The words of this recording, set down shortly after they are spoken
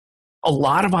a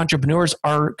lot of entrepreneurs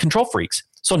are control freaks.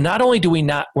 So not only we're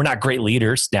not great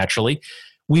leaders, naturally,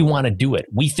 we want to do it.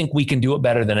 We think we can do it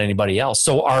better than anybody else.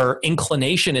 So our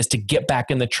inclination is to get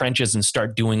back in the trenches and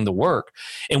start doing the work.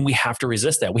 And we have to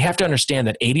resist that. We have to understand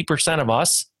that 80% of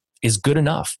us is good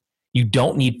enough. You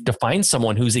don't need to find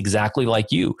someone who's exactly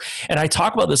like you. And I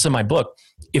talk about this in my book.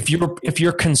 If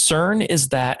your concern is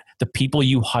that the people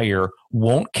you hire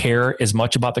won't care as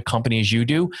much about the company as you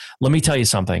do, let me tell you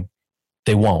something.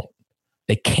 They won't.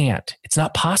 They can't. It's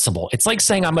not possible. It's like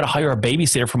saying I'm going to hire a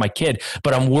babysitter for my kid,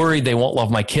 but I'm worried they won't love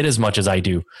my kid as much as I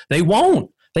do. They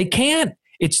won't. They can't.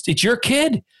 It's your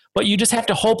kid, but you just have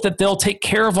to hope that they'll take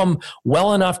care of them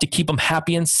well enough to keep them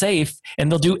happy and safe,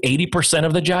 and they'll do 80%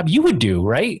 of the job you would do,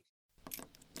 right?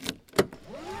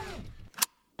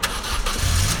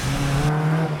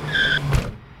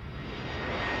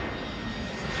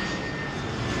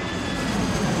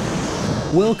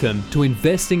 Welcome to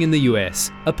Investing in the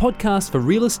US, a podcast for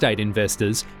real estate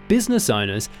investors, business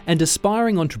owners, and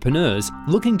aspiring entrepreneurs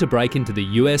looking to break into the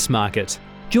US market.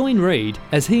 Join Reed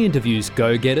as he interviews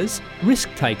go-getters,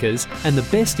 risk-takers, and the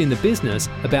best in the business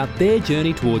about their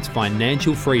journey towards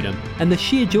financial freedom and the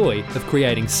sheer joy of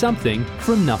creating something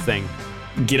from nothing.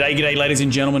 G'day, ladies and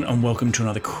gentlemen, and welcome to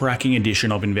another cracking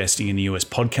edition of Investing in the US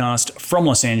podcast from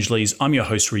Los Angeles. I'm your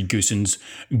host, Reed Goosens.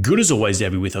 Good as always to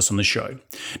have you with us on the show.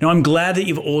 Now, I'm glad that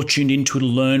you've all tuned in to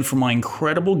learn from my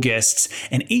incredible guests,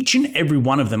 and each and every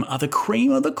one of them are the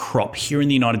cream of the crop here in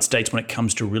the United States when it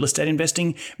comes to real estate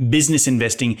investing, business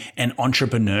investing, and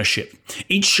entrepreneurship.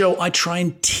 Each show, I try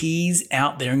and tease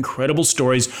out their incredible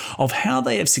stories of how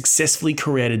they have successfully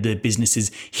created their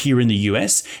businesses here in the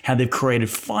US, how they've created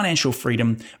financial freedom,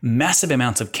 massive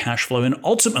amounts of cash flow, and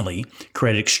ultimately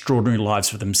created extraordinary lives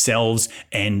for themselves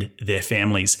and their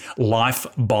families. Life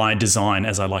by design,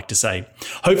 as I like to say.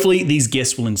 Hopefully, these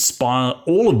guests will inspire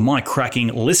all of my cracking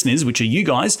listeners, which are you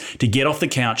guys, to get off the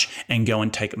couch and go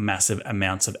and take massive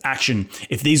amounts of action.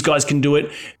 If these guys can do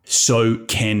it, so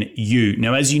can you.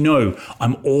 Now, as you know,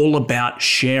 I'm all about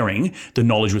sharing the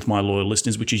knowledge with my loyal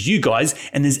listeners, which is you guys,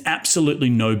 and there's absolutely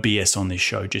no BS on this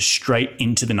show, just straight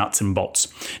into the nuts and bolts.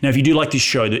 Now, if you do like this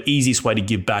show, the easiest way to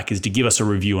give back is to give us a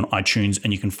review on iTunes,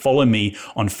 and you can follow me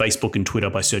on Facebook and Twitter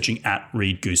by searching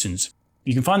 @ReedGoosens.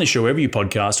 You can find the show wherever you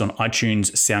podcast on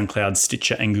iTunes, SoundCloud,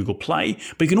 Stitcher, and Google Play,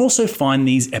 but you can also find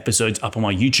these episodes up on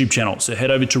my YouTube channel. So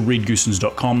head over to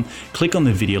reedgoosens.com, click on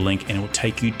the video link, and it will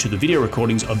take you to the video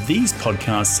recordings of these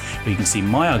podcasts where you can see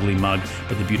my ugly mug,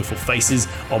 but the beautiful faces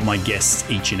of my guests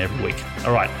each and every week.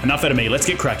 All right, enough out of me. Let's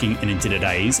get cracking and into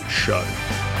today's show.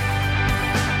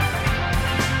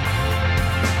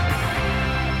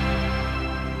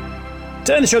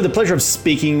 Today on the show, I have the pleasure of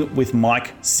speaking with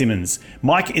Mike Simmons.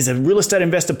 Mike is a real estate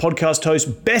investor, podcast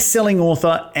host, best-selling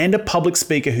author, and a public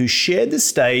speaker who shared the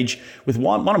stage with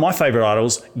one of my favorite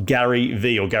idols, Gary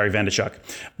V, or Gary Vaynerchuk.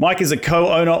 Mike is a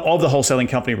co-owner of the wholesaling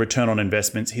company Return on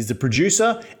Investments. He's the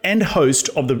producer and host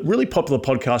of the really popular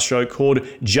podcast show called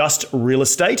Just Real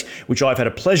Estate, which I've had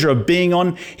a pleasure of being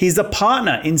on. He's a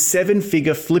partner in Seven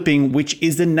Figure Flipping, which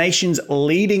is the nation's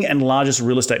leading and largest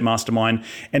real estate mastermind.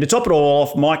 And to top it all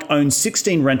off, Mike owns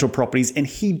 16 rental properties, and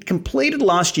he completed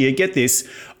last year, get this,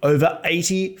 over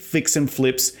 80 fix and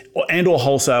flips and or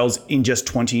wholesales in just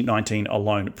 2019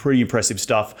 alone. Pretty impressive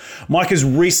stuff. Mike has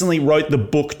recently wrote the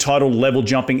book titled Level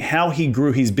Jumping, How He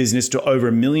Grew His Business to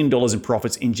over $1 million in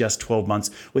profits in just 12 months,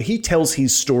 where he tells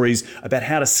his stories about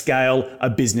how to scale a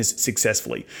business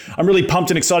successfully. I'm really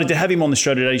pumped and excited to have him on the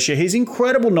show today to share his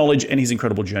incredible knowledge and his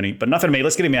incredible journey. But enough of me,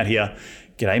 let's get him out here.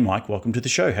 G'day, Mike. Welcome to the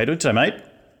show. How you doing today, mate?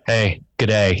 Hey, good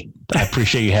day. I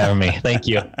appreciate you having me. Thank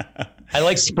you. I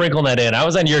like sprinkling that in. I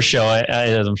was on your show,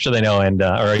 I'm sure they know, and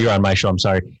or you're on my show. I'm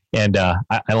sorry, and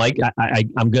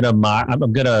I'm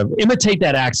gonna imitate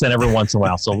that accent every once in a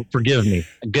while. So forgive me.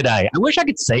 Good day. I wish I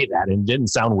could say that and it didn't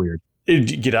sound weird.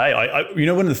 G'day. You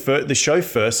know, when the show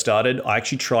first started, I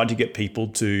actually tried to get people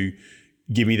to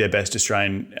give me their best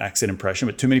Australian accent impression,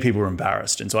 but too many people were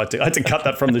embarrassed. And so I had to cut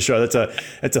that from the show. That's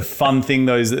a fun thing.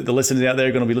 The listeners out there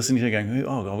are going to be listening to it going,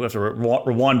 oh, I'll have to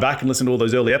rewind back and listen to all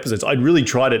those early episodes. I'd really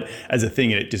tried it as a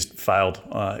thing and it just failed.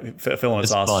 It fell on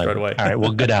its ass straight away. All right.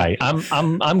 Well, good eye.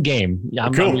 I'm game.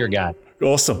 I'm your guy.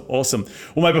 Awesome. Well,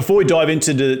 mate, before we dive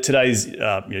into today's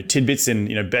tidbits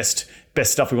and best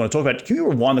stuff we want to talk about, can you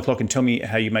rewind the clock and tell me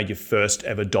how you made your first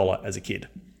ever dollar as a kid?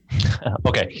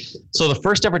 Okay. So the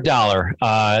first ever dollar,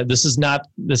 this is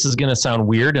going to sound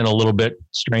weird and a little bit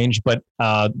strange, but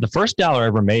the first dollar I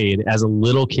ever made as a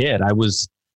little kid, it was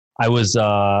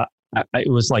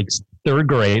like third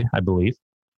grade, I believe.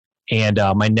 And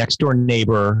my next door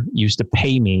neighbor used to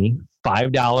pay me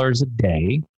 $5 a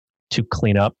day to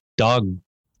clean up dog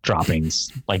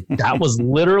droppings. Like that was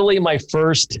literally my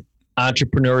first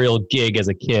entrepreneurial gig as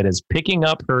a kid, is picking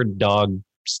up her dog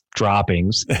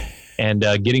droppings and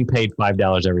getting paid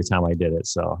 $5 every time I did it.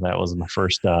 So that was my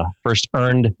first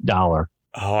earned dollar.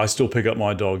 Oh, I still pick up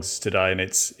my dogs today, and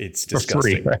it's disgusting. For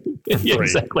free, right? For free,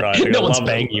 exactly. Right? No one's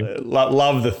paying you.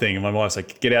 Love the thing. And my wife's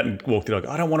like, get out and walk the dog.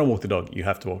 I don't want to walk the dog. You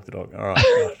have to walk the dog. All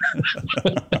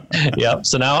right. Yep.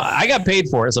 So now I got paid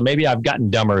for it. So maybe I've gotten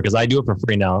dumber because I do it for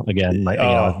free now. Again,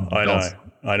 I know.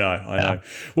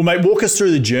 Well, mate, walk us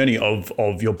through the journey of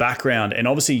your background. And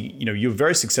obviously, you're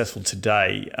very successful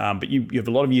today, but you have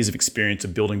a lot of years of experience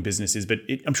of building businesses, but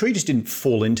I'm sure you just didn't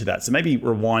fall into that. So maybe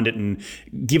rewind it and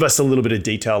give us a little bit of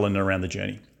detail in and around the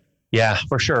journey. Yeah,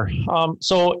 for sure.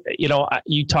 So,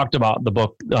 you talked about the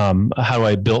book, How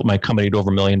I Built My Company to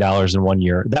Over $1 million in 1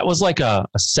 year. That was like a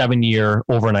 7-year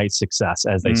overnight success,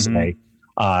 as they say.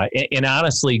 And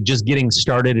honestly, just getting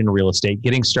started in real estate,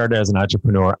 getting started as an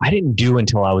entrepreneur, I didn't do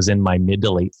until I was in my mid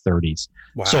to late 30s.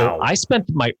 Wow. So I spent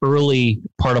my early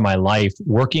part of my life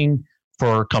working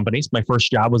for companies. My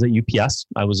first job was at UPS.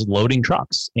 I was loading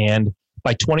trucks. And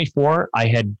by 24, I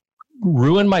had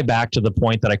ruined my back to the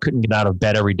point that I couldn't get out of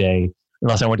bed every day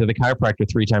unless I went to the chiropractor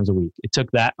 3 times a week. It took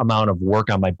that amount of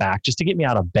work on my back just to get me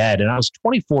out of bed. And I was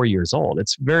 24 years old.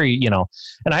 It's very,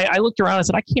 and I looked around and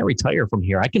said, I can't retire from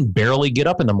here. I can barely get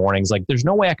up in the mornings. Like, there's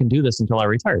no way I can do this until I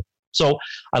retire. So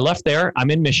I left there. I'm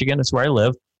in Michigan. That's where I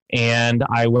live. And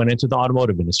I went into the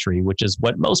automotive industry, which is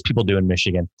what most people do in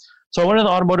Michigan. So I went into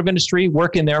the automotive industry,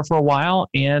 working there for a while,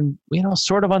 and,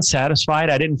 sort of unsatisfied.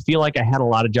 I didn't feel like I had a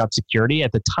lot of job security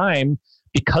at the time.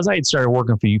 Because I had started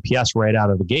working for UPS right out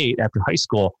of the gate after high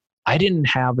school, I didn't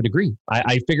have a degree.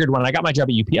 I figured when I got my job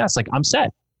at UPS, like, I'm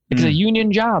set. It's a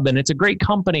union job and it's a great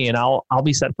company and I'll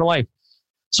be set for life.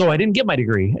 So I didn't get my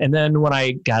degree. And then when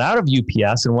I got out of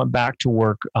UPS and went back to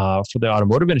work for the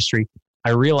automotive industry,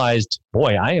 I realized,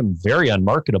 boy, I am very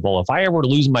unmarketable. If I ever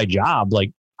lose my job,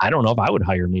 like, I don't know if I would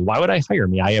hire me. Why would I hire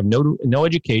me? I have no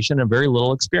education and very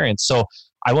little experience. So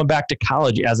I went back to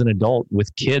college as an adult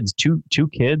with kids, two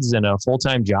kids and a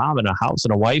full-time job and a house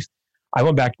and a wife. I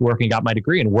went back to work and got my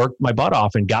degree and worked my butt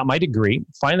off and got my degree,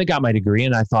 finally got my degree.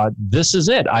 And I thought, this is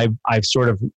it. I've sort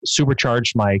of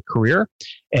supercharged my career.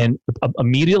 And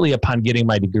immediately upon getting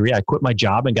my degree, I quit my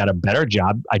job and got a better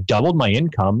job. I doubled my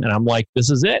income and I'm like,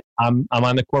 this is it. I'm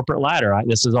on the corporate ladder.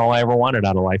 This is all I ever wanted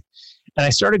out of life. And I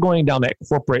started going down that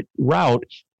corporate route,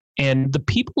 and the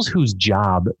people whose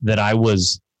job that I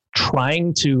was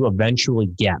trying to eventually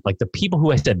get, like the people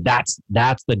who I said, that's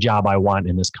the job I want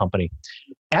in this company.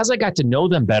 As I got to know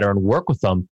them better and work with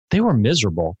them, they were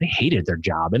miserable. They hated their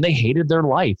job and they hated their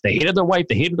life. They hated their wife.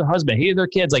 They hated their husband, hated their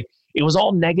kids. Like, it was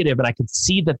all negative. And I could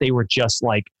see that they were just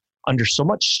like under so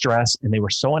much stress and they were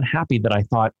so unhappy that I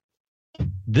thought,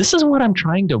 this is what I'm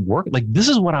trying to work. Like, this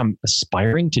is what I'm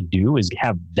aspiring to do, is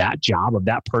have that job of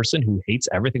that person who hates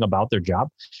everything about their job.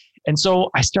 And so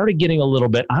I started getting a little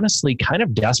bit, honestly, kind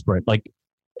of desperate. Like,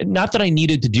 not that I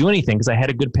needed to do anything because I had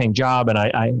a good paying job and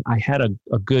I had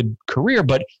a good career,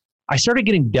 but I started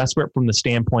getting desperate from the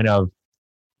standpoint of,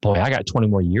 boy, I got 20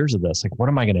 more years of this. Like, what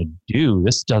am I going to do?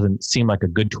 This doesn't seem like a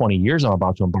good 20 years I'm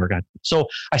about to embark on. So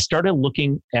I started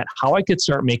looking at how I could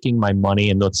start making my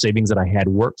money and those savings that I had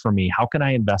work for me. How can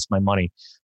I invest my money?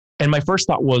 And my first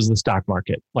thought was the stock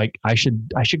market. Like, I should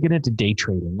get into day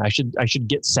trading. I should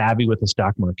get savvy with the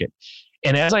stock market.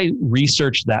 And as I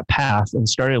researched that path and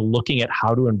started looking at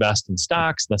how to invest in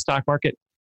stocks, the stock market,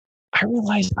 I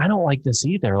realized I don't like this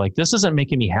either. Like, this isn't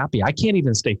making me happy. I can't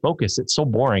even stay focused. It's so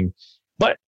boring.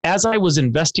 But as I was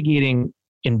investigating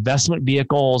investment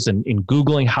vehicles and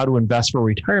Googling how to invest for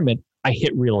retirement, I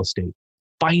hit real estate.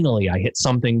 Finally, I hit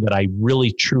something that I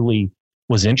really, truly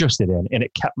was interested in, and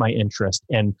it kept my interest.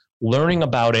 And learning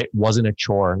about it wasn't a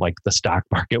chore like the stock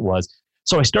market was.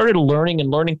 So I started learning,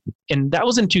 and that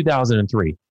was in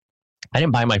 2003. I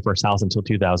didn't buy my first house until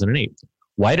 2008.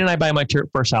 Why didn't I buy my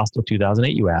first house till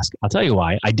 2008, you ask? I'll tell you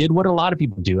why. I did what a lot of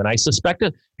people do. And I suspect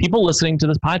that people listening to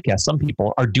this podcast, some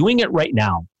people are doing it right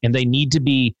now, and they need to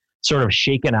be sort of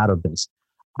shaken out of this.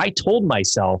 I told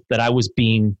myself that I was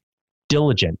being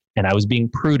diligent and I was being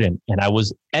prudent and I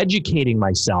was educating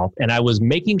myself and I was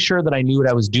making sure that I knew what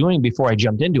I was doing before I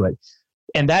jumped into it.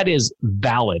 And that is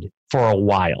valid for a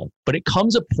while, but it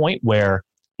comes a point where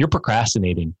you're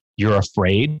procrastinating. You're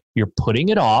afraid. You're putting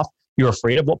it off. You're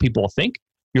afraid of what people think.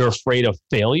 You're afraid of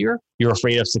failure. You're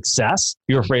afraid of success.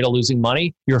 You're afraid of losing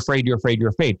money. You're afraid.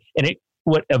 And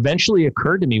what eventually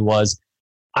occurred to me was,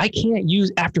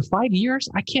 after 5 years,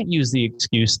 I can't use the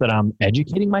excuse that I'm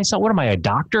educating myself. What am I, a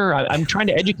doctor? I'm trying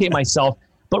to educate myself,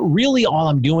 but really all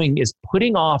I'm doing is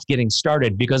putting off getting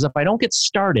started, because if I don't get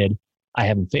started, I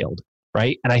haven't failed.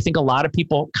 right? And I think a lot of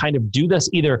people kind of do this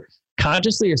either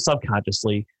consciously or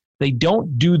subconsciously. They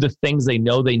don't do the things they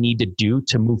know they need to do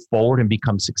to move forward and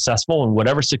become successful, and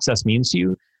whatever success means to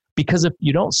you. Because if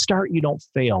you don't start, you don't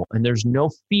fail. And there's no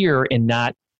fear in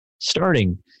not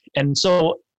starting. And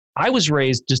so I was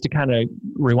raised, just to kind of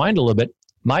rewind a little bit,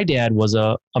 my dad was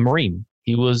a Marine.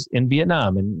 He was in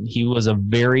Vietnam, and he was a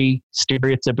very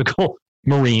stereotypical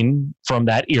Marine from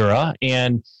that era.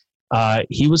 And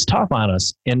he was tough on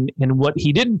us. And what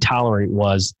he didn't tolerate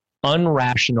was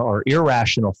unrational or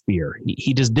irrational fear.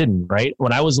 He just didn't, right?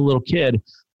 When I was a little kid,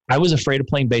 I was afraid of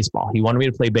playing baseball. He wanted me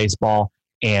to play baseball,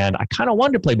 and I kind of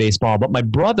wanted to play baseball, but my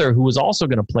brother, who was also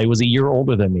going to play, was a year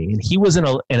older than me, and he was in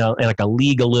like a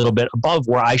league a little bit above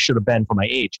where I should have been for my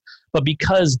age. But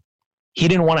because he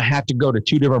didn't want to have to go to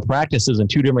 2 different practices and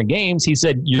 2 different games, he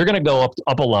said, "You're going to go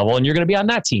up a level, and you're going to be on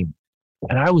that team."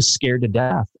 And I was scared to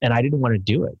death, and I didn't want to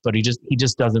do it. But he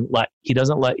just doesn't let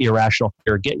irrational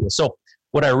fear get you. So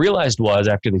what I realized was,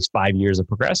 after these 5 years of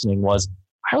procrastinating, was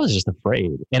I was just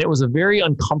afraid. And it was a very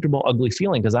uncomfortable, ugly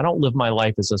feeling, because I don't live my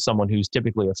life as someone who's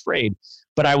typically afraid,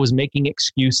 but I was making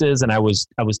excuses, and I was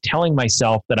telling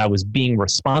myself that I was being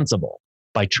responsible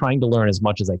by trying to learn as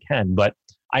much as I can. But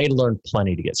I had learned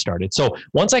plenty to get started. So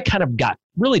once I kind of got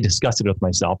really disgusted with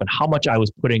myself and how much I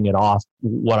was putting it off,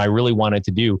 what I really wanted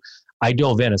to do, I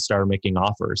dove in and started making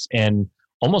offers. And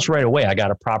almost right away, I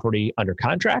got a property under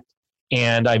contract.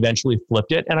 And I eventually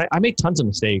flipped it. And I made tons of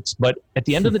mistakes. But at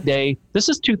the end of the day, this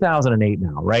is 2008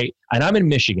 now, right? And I'm in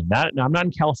Michigan. I'm not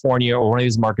in California or one of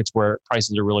these markets where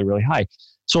prices are really, really high.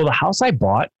 So the house I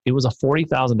bought, it was a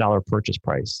 $40,000 purchase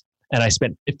price. And I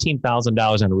spent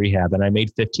 $15,000 on rehab, and I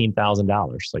made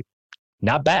 $15,000. Like,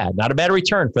 not bad. Not a bad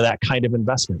return for that kind of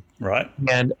investment. Right.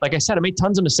 And like I said, I made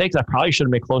tons of mistakes. I probably should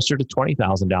have made closer to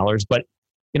 $20,000. But,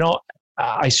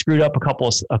 I screwed up a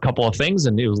couple of things,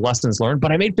 and it was lessons learned,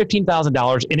 but I made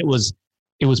 $15,000, and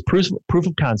it was proof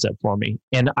of concept for me.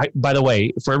 And by the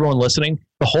way, for everyone listening,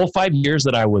 the whole 5 years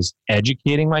that I was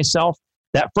educating myself,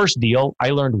 that first deal,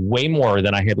 I learned way more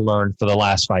than I had learned for the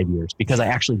last 5 years, because I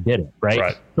actually did it.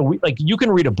 Right. So you can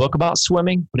read a book about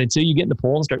swimming, but until you get in the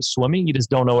pool and start swimming, you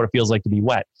just don't know what it feels like to be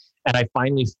wet. And I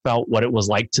finally felt what it was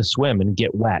like to swim and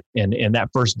get wet. And that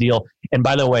first deal. And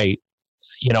by the way,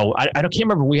 I can't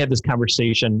remember, we had this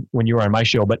conversation when you were on my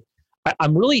show, but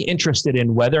I'm really interested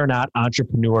in whether or not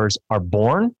entrepreneurs are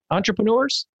born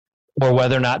entrepreneurs or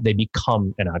whether or not they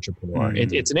become an entrepreneur.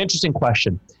 It's an interesting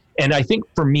question. And I think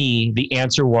for me, the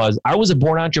answer was, I was a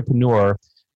born entrepreneur,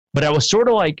 but I was sort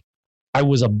of like, I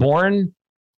was a born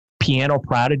piano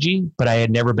prodigy, but I had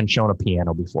never been shown a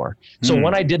piano before. So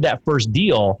when I did that first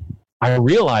deal, I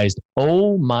realized,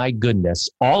 oh my goodness,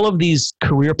 all of these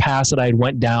career paths that I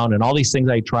went down and all these things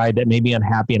I tried that made me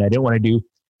unhappy and I didn't want to do,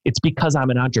 it's because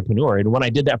I'm an entrepreneur. And when I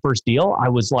did that first deal, I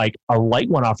was like, a light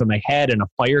went off in my head and a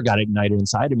fire got ignited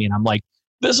inside of me. And I'm like,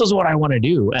 this is what I want to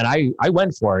do. And I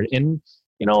went for it. And,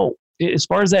 as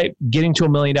far as that getting to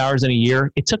 $1 million in a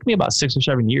year, it took me about 6 or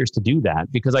 7 years to do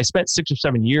that, because I spent 6 or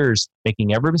 7 years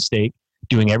making every mistake,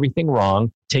 doing everything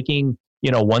wrong, taking,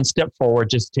 1 step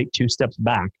forward, just take 2 steps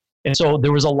back. And so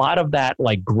there was a lot of that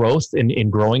like growth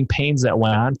and growing pains that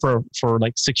went on for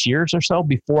like 6 years or so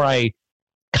before I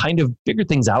kind of figured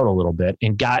things out a little bit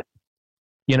and got,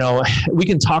 we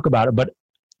can talk about it, but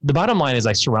the bottom line is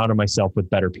I surrounded myself with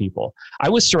better people. I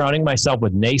was surrounding myself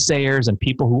with naysayers and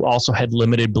people who also had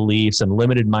limited beliefs and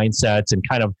limited mindsets and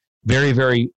kind of very,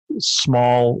 very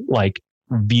small like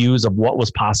views of what was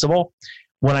possible.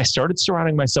 When I started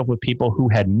surrounding myself with people who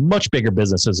had much bigger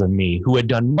businesses than me, who had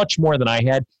done much more than I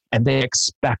had, and they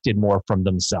expected more from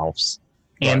themselves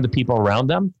and the people around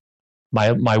them,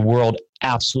 my world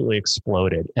absolutely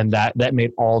exploded. And that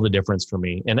made all the difference for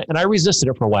me. And I resisted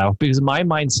it for a while, because my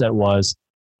mindset was,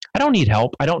 I don't need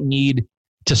help. I don't need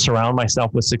to surround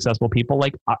myself with successful people.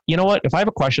 Like, you know what? If I have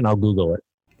a question, I'll Google it.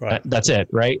 Right. That's it.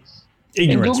 Right.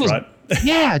 Ignorance, right?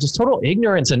 Yeah. Just total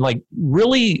ignorance and like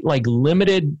really like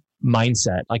limited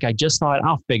mindset. Like I just thought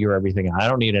I'll figure everything out. I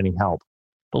don't need any help.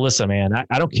 But listen, man,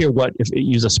 I don't care what, if you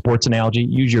use a sports analogy,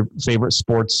 use your favorite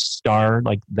sports star,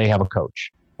 like they have a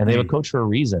coach and they have a coach for a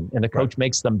reason, and the coach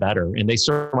makes them better. And they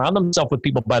surround themselves with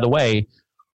people, by the way,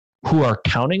 who are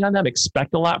counting on them,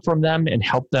 expect a lot from them, and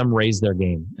help them raise their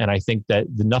game. And I think that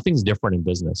nothing's different in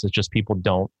business. It's just people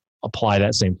don't apply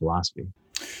that same philosophy.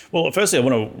 Well, firstly, I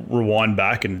want to rewind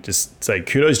back and just say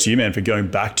kudos to you, man, for going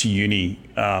back to uni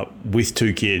with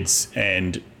 2 kids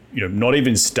and not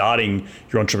even starting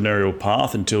your entrepreneurial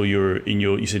path until you're in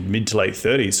you said mid to late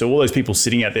 30s. So all those people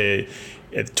sitting out there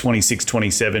at 26,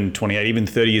 27, 28, even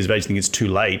 30 years of age think it's too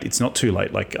late. It's not too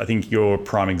late. Like, I think you're a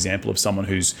prime example of someone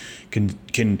who's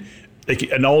can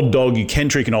like an old dog, you can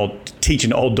teach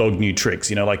an old dog new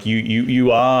tricks. Like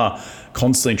you are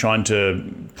constantly trying to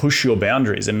push your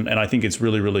boundaries, and I think it's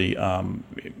really, really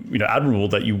admirable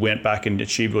that you went back and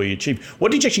achieved what you achieved.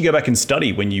 What did you actually go back and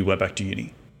study when you went back to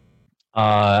uni?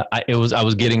 I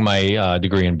was getting my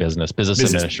degree in business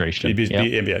administration.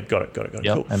 MBA. Got it.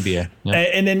 Yep, Cool. MBA. Yep.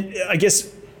 And then I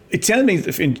guess it sounded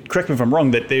to me, correct me if I'm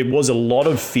wrong, that there was a lot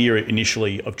of fear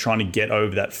initially of trying to get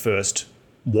over that first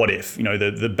what if,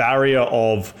 the barrier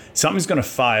of something's going to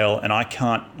fail and I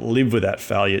can't live with that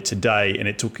failure today. And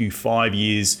it took you 5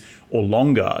 years or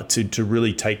longer to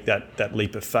really take that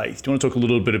leap of faith. Do you want to talk a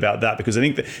little bit about that? Because I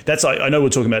think that's, I know we're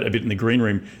talking about it a bit in the green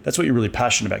room. That's what you're really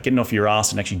passionate about, getting off your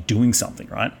ass and actually doing something,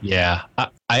 right? Yeah,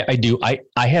 I do.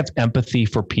 I have empathy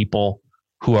for people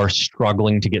who are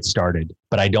struggling to get started,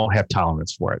 but I don't have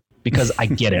tolerance for it because I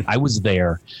get it. I was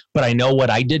there, but I know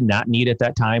what I did not need at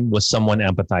that time was someone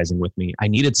empathizing with me. I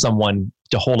needed someone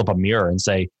to hold up a mirror and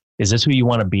say, is this who you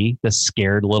want to be? This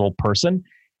scared little person?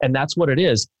 And that's what it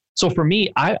is. So for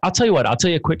me, I'll tell you what, I'll tell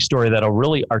you a quick story that'll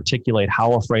really articulate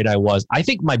how afraid I was. I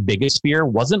think my biggest fear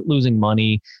wasn't losing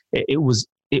money.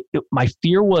 My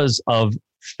fear was of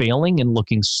failing and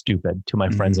looking stupid to my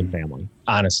friends and family,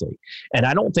 honestly. And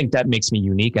I don't think that makes me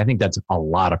unique. I think that's a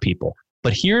lot of people.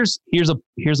 But here's a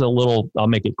little, I'll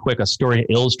make it quick, a story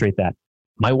to illustrate that.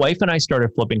 My wife and I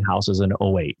started flipping houses in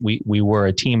 2008. We were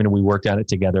a team and we worked on it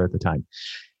together at the time.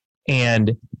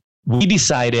 And we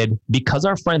decided, because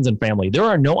our friends and family, there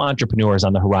are no entrepreneurs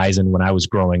on the horizon when I was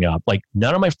growing up. Like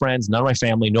none of my friends, none of my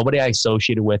family, nobody I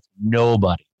associated with,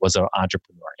 nobody was an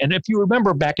entrepreneur. And if you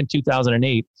remember back in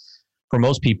 2008, for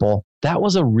most people, that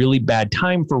was a really bad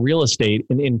time for real estate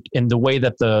in the way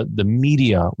that the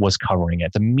media was covering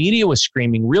it. The media was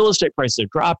screaming, real estate prices are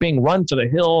dropping, run to the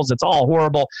hills, it's all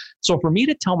horrible. So for me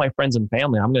to tell my friends and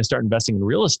family, I'm going to start investing in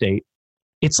real estate,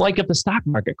 it's like if the stock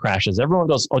market crashes, everyone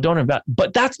goes, oh, don't invest.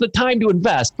 But that's the time to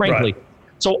invest, frankly. Right.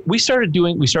 So we started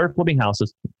flipping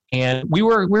houses, and we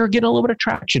were getting a little bit of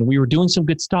traction. We were doing some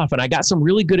good stuff. And I got some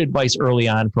really good advice early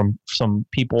on from some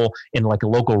people in like a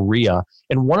local RIA.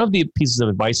 And one of the pieces of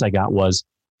advice I got was,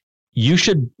 you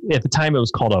should, at the time it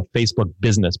was called a Facebook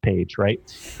business page, right?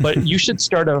 But you should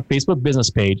start a Facebook business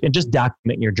page and just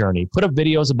document your journey. Put up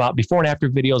videos about before and after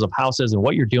videos of houses and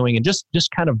what you're doing, and just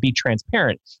kind of be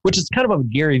transparent, which is kind of a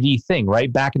Gary Vee thing,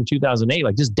 right? Back in 2008,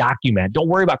 like just document. Don't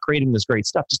worry about creating this great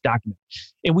stuff, just document.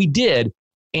 And we did.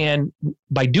 And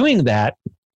by doing that,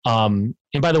 and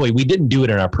by the way, we didn't do it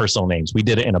in our personal names. We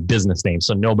did it in a business name,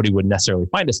 so nobody would necessarily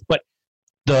find us. But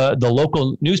the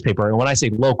local newspaper, and when I say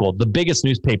local, the biggest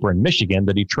newspaper in Michigan,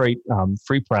 the Detroit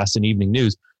Free Press and Evening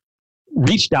News,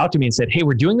 reached out to me and said, hey,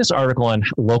 we're doing this article on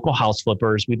local house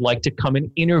flippers. We'd like to come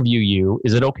and interview you.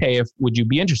 Is it okay would you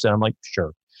be interested? I'm like,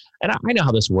 sure. And I know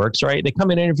how this works, right? They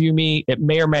come and interview me. It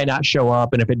may or may not show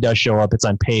up. And if it does show up, it's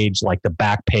on page, like the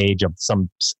back page of some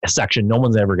section no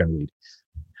one's ever going to read.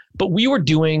 But we were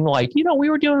doing like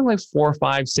 4,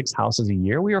 5, 6 houses a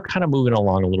year. We were kind of moving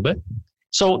along a little bit.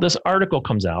 So this article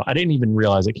comes out. I didn't even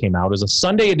realize it came out. It was a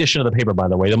Sunday edition of the paper, by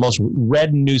the way, the most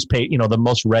read newspaper, the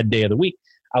most read day of the week.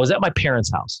 I was at my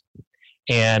parents' house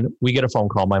and we get a phone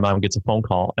call. My mom gets a phone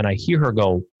call and I hear her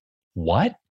go,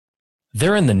 what?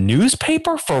 They're in the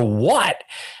newspaper for what?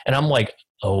 And I'm like,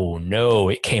 oh no,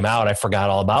 it came out. I forgot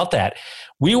all about that.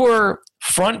 We were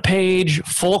front page,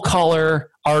 full color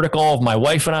article of my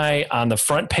wife and I on the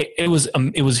front page. It was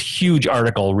a huge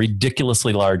article,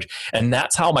 ridiculously large. And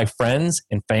that's how my friends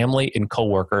and family and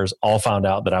coworkers all found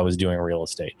out that I was doing real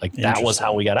estate. Like that was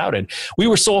how we got outed. We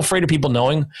were so afraid of people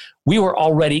knowing. We were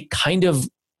already kind of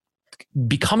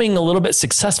becoming a little bit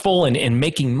successful and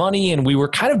making money. And we were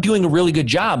kind of doing a really good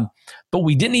job, but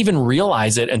we didn't even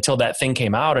realize it until that thing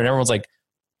came out. And everyone's like,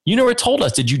 you never told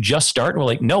us, did you just start? And we're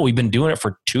like, no, we've been doing it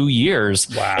for 2 years.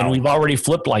 Wow. And we've already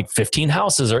flipped like 15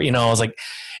 houses I was like,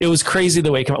 it was crazy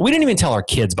the way it came out. We didn't even tell our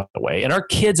kids, by the way. And our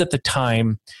kids at the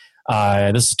time,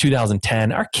 this is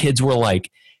 2010, our kids were like,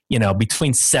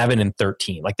 between 7 and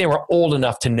 13. Like they were old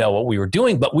enough to know what we were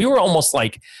doing, but we were almost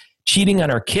like cheating on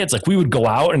our kids. Like we would go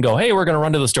out and go, hey, we're going to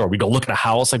run to the store. We'd go look at a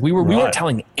house. Like we weren't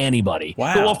telling anybody.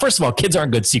 Wow. Well, first of all, kids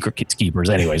aren't good secret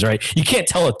keepers anyways, right? You can't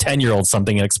tell a 10-year-old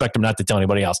something and expect them not to tell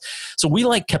anybody else. So we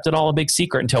kept it all a big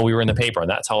secret until we were in the paper. And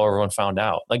that's how everyone found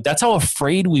out. Like that's how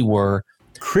afraid we were.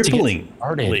 Crippling.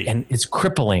 And it's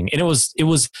crippling. And it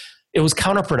was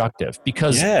counterproductive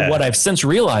because what I've since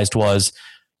realized was,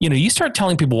 you start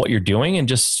telling people what you're doing and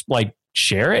just like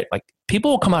share it. Like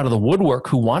people will come out of the woodwork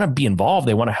who want to be involved.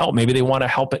 They want to help. Maybe they want to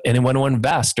help and they want to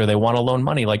invest or they want to loan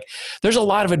money. Like there's a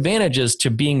lot of advantages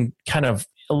to being kind of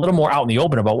a little more out in the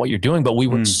open about what you're doing, but we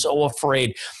were so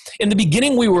afraid. In the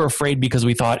beginning, we were afraid because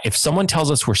we thought if someone tells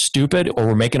us we're stupid or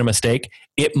we're making a mistake,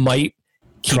 it might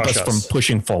keep us from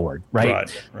pushing forward, right?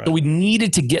 So we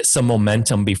needed to get some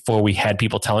momentum before we had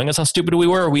people telling us how stupid we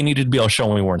were. We needed to be able to show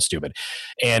them we weren't stupid.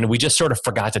 And we just sort of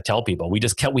forgot to tell people. We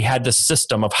had this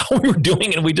system of how we were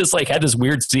doing, and we just like had this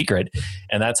weird secret,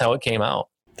 and that's how it came out.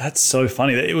 That's so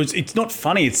funny. It's not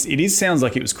funny. It sounds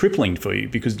like it was crippling for you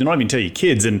because you're not even tell your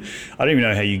kids. And I don't even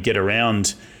know how you get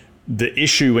around the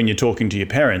issue when you're talking to your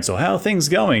parents or how are things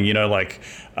going,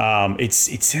 it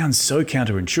sounds so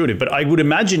counterintuitive, but I would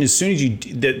imagine as soon as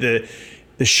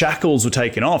the shackles were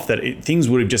taken off, that things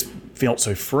would have just felt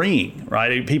so freeing,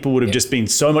 right? People would have just been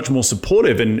so much more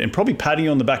supportive and probably patting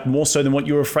you on the back more so than what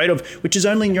you were afraid of, which is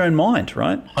only in your own mind,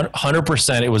 right?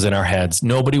 100% it was in our heads.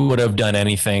 Nobody would have done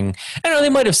anything. I don't know, they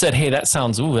might have said, hey, that's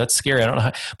scary. I don't know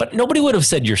how, but nobody would have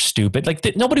said you're stupid. Like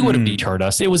nobody would have deterred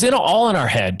us. It was all in our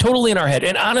head, totally in our head.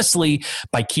 And honestly,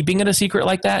 by keeping it a secret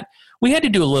like that, we had to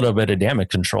do a little bit of damage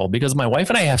control because my wife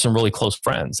and I have some really close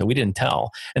friends that we didn't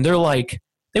tell. And they're like,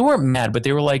 they weren't mad, but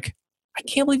they were like, I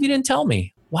can't believe you didn't tell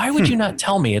me. Why would you not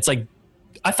tell me? It's like,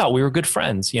 I thought we were good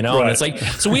friends, Right. And it's like,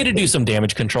 so we had to do some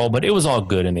damage control, but it was all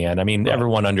good in the end. I mean,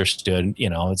 everyone understood,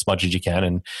 as much as you can,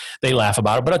 and they laugh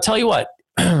about it. But I'll tell you what,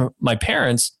 my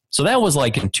parents, so that was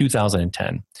like in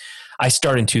 2010. I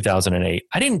started in 2008.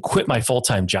 I didn't quit my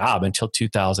full-time job until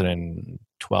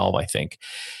 2012, I think.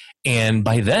 And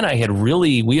by then we had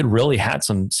really had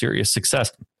some serious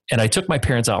success. And I took my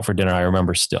parents out for dinner, I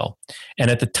remember still. And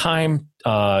at the time,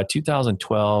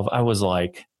 2012, I was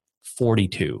like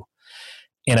 42.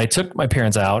 And I took my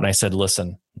parents out and I said,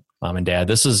 listen, Mom and Dad,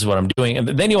 this is what I'm doing. And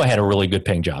they knew I had a really good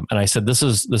paying job. And I said, this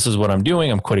is what I'm doing.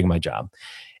 I'm quitting my job.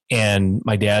 And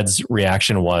my dad's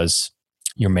reaction was,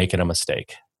 you're making a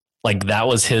mistake. Like that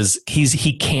was he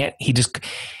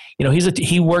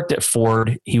worked at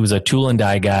Ford. He was a tool and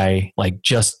die guy, like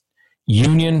just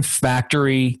union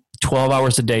factory, 12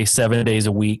 hours a day, 7 days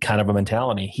a week kind of a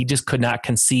mentality. He just could not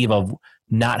conceive of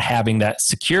not having that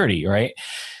security, right?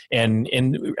 And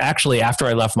actually, after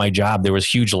I left my job, there was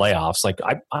huge layoffs. Like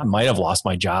I might have lost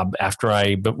my job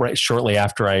shortly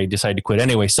after I decided to quit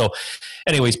anyway. So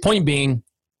anyways, point being,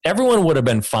 everyone would have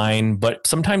been fine, but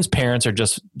sometimes parents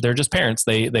they're just parents.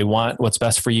 They want what's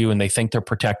best for you and they think they're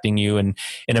protecting you. And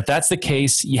if that's the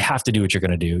case, you have to do what you're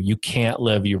going to do. You can't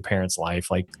live your parents'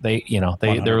 life. Like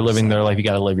they're living their life. You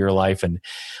got to live your life, and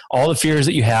all the fears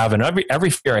that you have, and every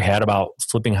fear I had about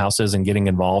flipping houses and getting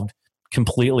involved,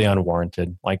 completely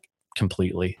unwarranted, like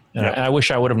completely. And I wish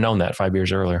I would have known that 5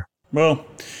 years earlier. Well,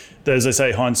 as they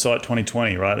say, hindsight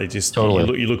 2020, right? They just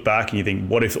totally. You look back and you think,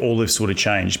 what if all this would have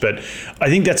changed? But I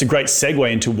think that's a great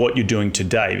segue into what you're doing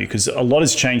today, because a lot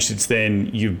has changed since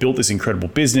then. You've built this incredible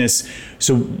business.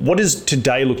 So what does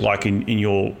today look like in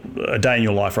a day in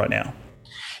your life right now?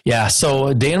 Yeah. So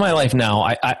a day in my life now,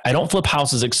 I don't flip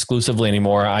houses exclusively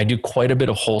anymore. I do quite a bit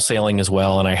of wholesaling as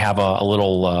well. And I have a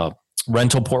little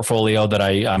rental portfolio that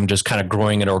I'm just kind of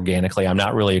growing it organically. I'm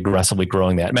not really aggressively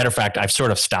growing that. Matter of fact, I've sort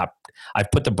of stopped. I've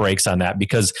put the brakes on that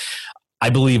because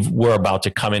I believe we're about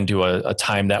to come into a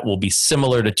time that will be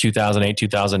similar to 2008,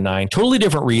 2009, totally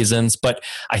different reasons, but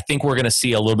I think we're going to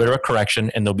see a little bit of a correction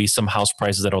and there'll be some house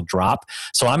prices that'll drop.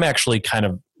 So I'm actually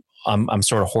I'm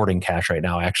sort of hoarding cash right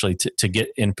now, actually, to get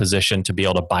in position to be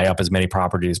able to buy up as many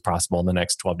properties as possible in the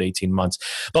next 12 to 18 months.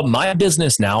 But my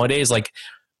business nowadays, like,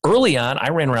 early on, I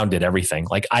ran around, did everything.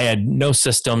 Like I had no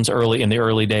systems in the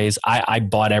early days. I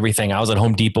bought everything. I was at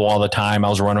Home Depot all the time. I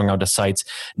was running around to sites.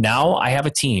 Now I have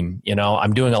a team.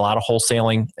 I'm doing a lot of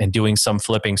wholesaling and doing some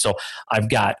flipping. So I've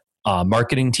got a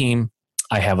marketing team.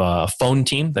 I have a phone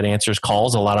team that answers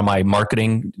calls. A lot of my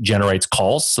marketing generates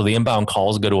calls. So the inbound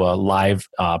calls go to a live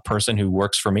person who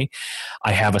works for me.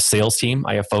 I have a sales team.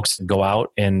 I have folks that go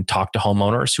out and talk to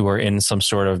homeowners who are in some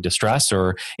sort of distress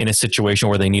or in a situation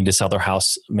where they need to sell their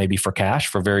house, maybe for cash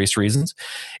for various reasons.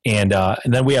 And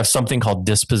then we have something called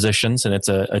dispositions. And it's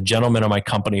a gentleman in my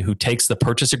company who takes the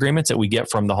purchase agreements that we get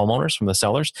from the homeowners, from the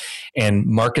sellers, and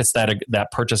markets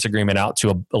that purchase agreement out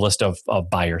to a list of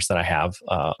buyers that I have,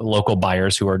 local buyers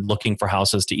who are looking for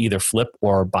houses to either flip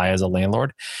or buy as a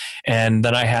landlord. And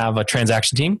then I have a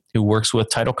transaction team who works with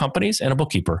title companies and a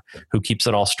bookkeeper who keeps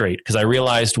it all straight. Because I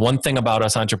realized one thing about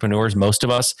us entrepreneurs, most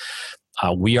of us,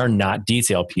 we are not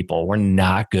detail people. We're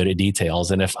not good at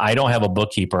details. And if I don't have a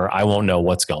bookkeeper, I won't know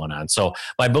what's going on. So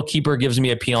my bookkeeper gives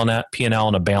me a P&L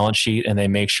and a balance sheet, and they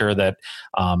make sure that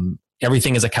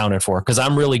everything is accounted for, because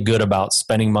I'm really good about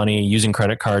spending money, using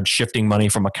credit cards, shifting money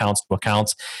from accounts to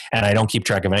accounts, and I don't keep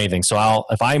track of anything. So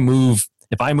if I move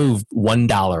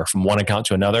 $1 from one account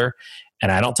to another,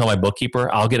 and I don't tell my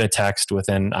bookkeeper, I'll get a text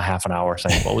within a half an hour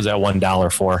saying, what was that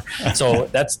 $1 for? So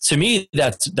that's, to me,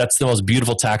 that's the most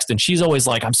beautiful text. And she's always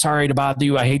like, I'm sorry to bother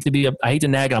you. I hate to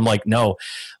nag. And I'm like, no,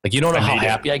 like, you don't know how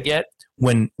happy I get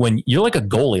when you're like a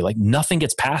goalie, like nothing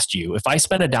gets past you. If I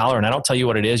spend $1 and I don't tell you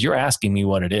what it is, you're asking me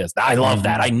what it is. I love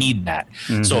that. I need that.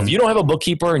 So if you don't have a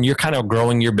bookkeeper and you're kind of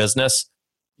growing your business,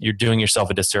 you're doing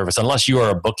yourself a disservice. Unless you are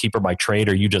a bookkeeper by trade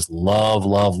or you just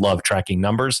love tracking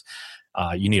numbers,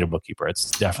 you need a bookkeeper.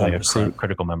 It's definitely 100%. A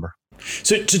critical member.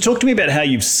 So to talk to me about how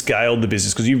you've scaled the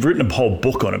business, because you've written a whole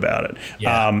book on about it.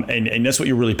 Yeah. And that's what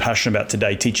you're really passionate about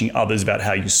today, teaching others about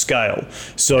how you scale.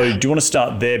 So do you want to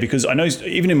start there? Because I know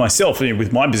even in myself,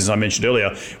 with my business I mentioned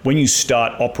earlier, when you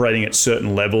start operating at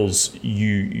certain levels,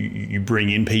 you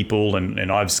bring in people,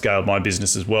 and I've scaled my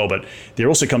business as well. But there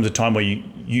also comes a time where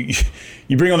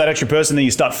you bring on that extra person, then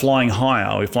you start flying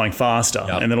higher or flying faster.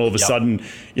 Yep. And then all of a sudden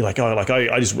you're like,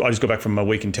 I just got back from a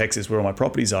week in Texas where all my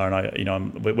properties are.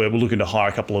 And we're looking to hire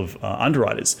a couple of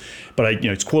underwriters, but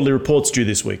it's quarterly reports due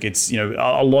this week. It's,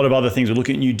 a lot of other things. We're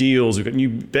looking at new deals. We've got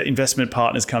new investment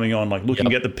partners coming on, like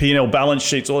looking at the P&L balance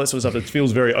sheets, all that sort of stuff. It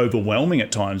feels very overwhelming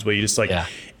at times where you're just like,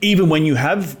 even when you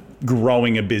have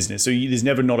growing a business, so there's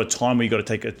never not a time where you got to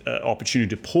take an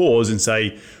opportunity to pause and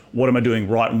say, what am I doing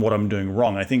right and what I'm doing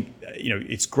wrong? I think,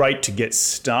 it's great to get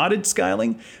started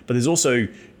scaling, but there's also,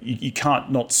 you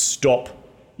can't not stop.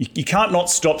 You can't not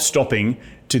stop stopping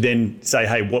to then say,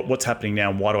 hey, what's happening now?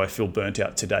 And why do I feel burnt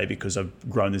out today because I've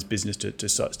grown this business to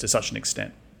such an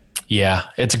extent? Yeah,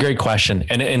 it's a great question.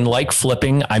 And like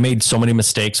flipping, I made so many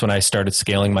mistakes when I started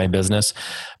scaling my business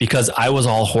because I was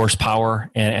all horsepower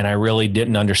and I really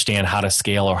didn't understand how to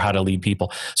scale or how to lead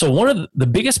people. So one of the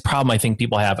biggest problem I think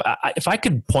people have, if I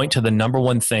could point to the number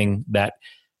one thing that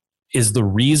is the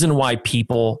reason why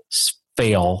people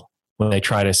fail when they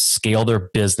try to scale their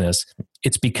business,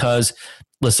 it's because,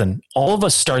 listen, all of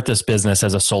us start this business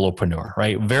as a solopreneur,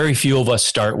 right? Very few of us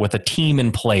start with a team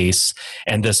in place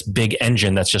and this big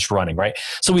engine that's just running, right?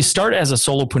 So we start as a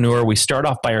solopreneur. We start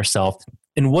off by ourselves.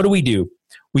 And what do?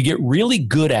 We get really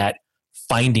good at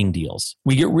finding deals.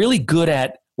 We get really good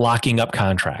at locking up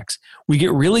contracts. We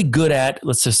get really good at,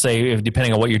 let's just say,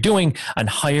 depending on what you're doing, on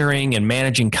hiring and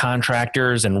managing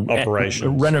contractors and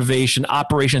renovation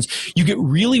operations. You get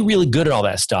really, really good at all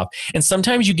that stuff. And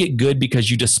sometimes you get good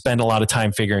because you just spend a lot of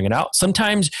time figuring it out.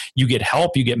 Sometimes you get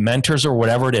help, you get mentors or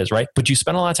whatever it is, right? But you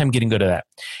spend a lot of time getting good at that.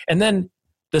 And then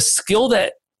the skill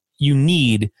that you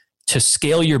need to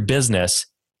scale your business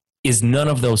is none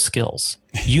of those skills.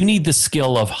 You need the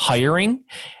skill of hiring,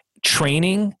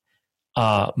 training,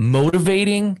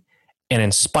 motivating and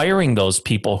inspiring those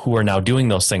people who are now doing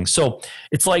those things. So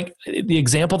it's like the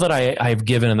example that I've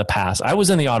given in the past. I was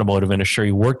in the automotive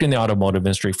industry, worked in the automotive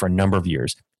industry for a number of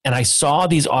years, and I saw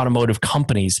these automotive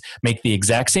companies make the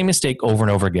exact same mistake over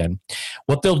and over again.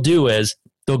 What they'll do is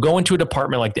they'll go into a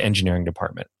department like the engineering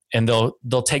department, and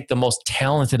they'll take the most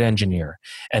talented engineer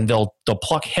and they'll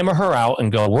pluck him or her out and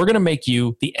go, we're going to make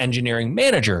you the engineering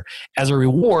manager as a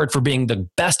reward for being the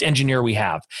best engineer we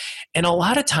have. And a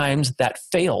lot of times that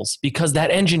fails because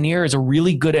that engineer is a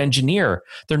really good engineer.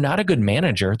 They're not a good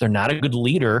manager. They're not a good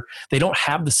leader. They don't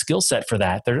have the skill set for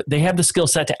that. They have the skill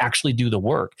set to actually do the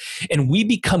work. And we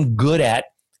become good at,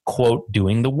 quote,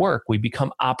 doing the work. We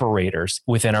become operators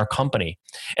within our company.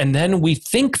 And then we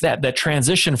think that that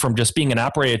transition from just being an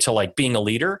operator to like being a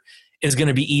leader is going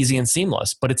to be easy and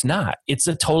seamless, but it's not. It's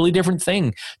a totally different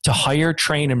thing to hire,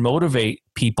 train, and motivate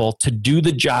people to do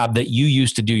the job that you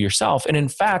used to do yourself. And in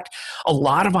fact, a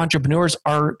lot of entrepreneurs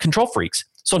are control freaks.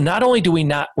 So not only we're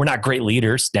not great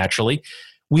leaders naturally,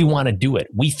 we want to do it.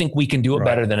 We think we can do it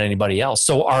better than anybody else.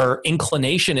 So our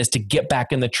inclination is to get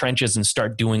back in the trenches and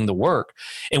start doing the work.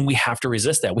 And we have to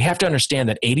resist that. We have to understand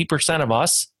that 80% of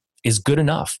us is good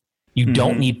enough. You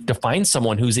don't need to find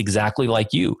someone who's exactly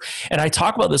like you. And I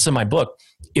talk about this in my book.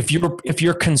 If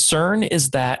your concern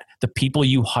is that the people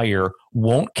you hire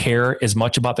won't care as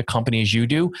much about the company as you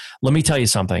do, let me tell you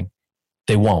something.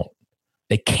 They won't.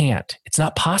 They can't. It's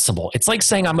not possible. It's like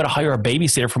saying I'm going to hire a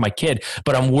babysitter for my kid,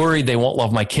 but I'm worried they won't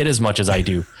love my kid as much as I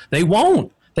do. They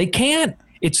won't. They can't.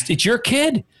 It's your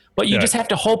kid, but you just have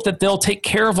to hope that they'll take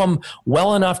care of them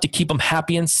well enough to keep them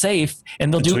happy and safe,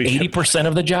 and they'll do 80%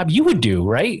 of the job you would do,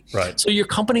 right? So your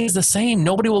company is the same.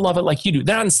 Nobody will love it like you do.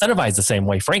 They're not incentivized the same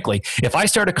way, frankly. If I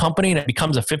start a company and it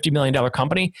becomes a $50 million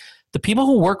company, the people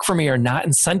who work for me are not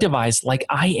incentivized like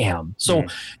I am. So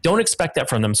don't expect that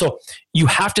from them. So you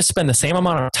have to spend the same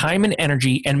amount of time and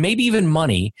energy and maybe even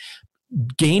money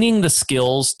gaining the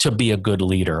skills to be a good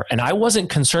leader. And I wasn't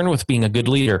concerned with being a good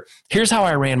leader. Here's how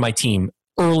I ran my team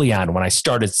early on when I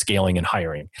started scaling and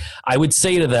hiring. I would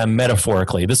say to them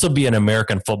metaphorically, this will be an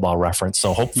American football reference,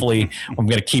 so hopefully I'm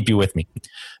going to keep you with me.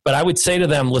 But I would say to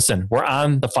them, listen, we're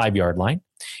on the 5-yard line.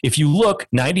 If you look,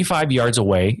 95 yards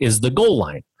away is the goal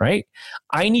line, right?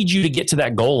 I need you to get to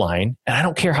that goal line, and I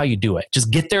don't care how you do it. Just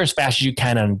get there as fast as you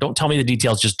can, and don't tell me the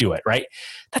details, just do it, right?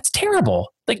 That's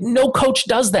terrible. Like, no coach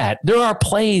does that. There are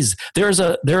plays. There is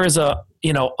a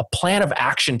plan of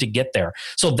action to get there.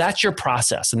 So that's your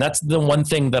process. And that's the one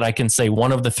thing that I can say,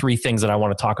 one of the 3 things that I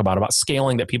want to talk about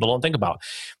scaling that people don't think about.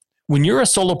 When you're a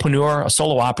solopreneur, a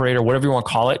solo operator, whatever you want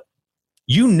to call it,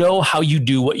 you know how you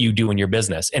do what you do in your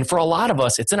business. And for a lot of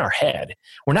us, it's in our head.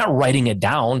 We're not writing it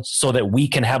down so that we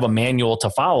can have a manual to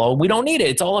follow. We don't need it.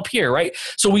 It's all up here, right?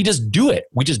 So we just do it.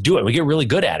 We get really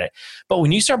good at it. But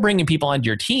when you start bringing people onto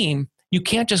your team, you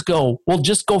can't just go, well,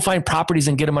 just go find properties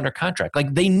and get them under contract.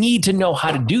 Like, they need to know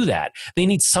how to do that. They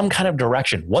need some kind of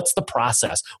direction. What's the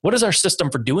process? What is our system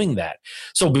for doing that?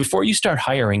 So before you start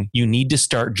hiring, you need to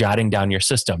start jotting down your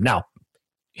system. Now,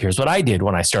 here's what I did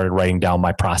when I started writing down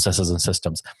my processes and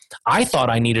systems. I thought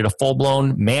I needed a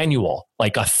full-blown manual,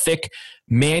 like a thick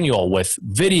manual with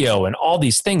video and all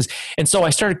these things. And so I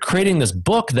started creating this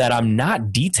book that I'm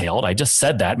not detailed. I just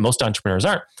said that. Most entrepreneurs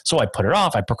aren't. So I put it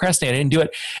off. I procrastinated. I didn't do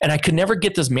it. And I could never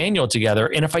get this manual together.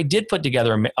 And if I did put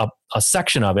together a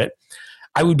section of it,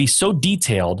 I would be so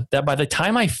detailed that by the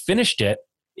time I finished it,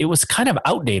 it was kind of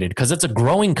outdated because it's a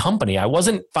growing company. I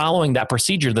wasn't following that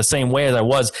procedure the same way as I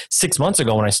was 6 months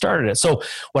ago when I started it. So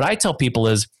what I tell people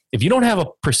is, if you don't have a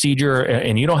procedure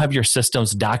and you don't have your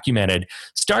systems documented,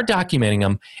 start documenting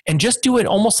them and just do it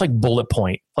almost like bullet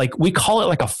point. Like, we call it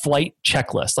like a flight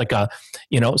checklist, like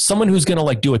someone who's going to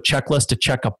like do a checklist to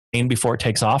check a plane before it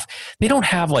takes off. They don't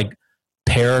have like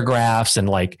paragraphs and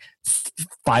like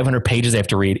 500 pages they have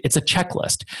to read. It's a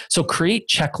checklist. So create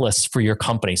checklists for your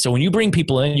company. So when you bring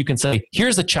people in, you can say,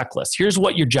 here's a checklist. Here's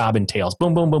what your job entails.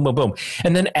 Boom, boom, boom, boom, boom.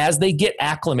 And then as they get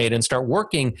acclimated and start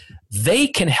working, they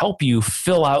can help you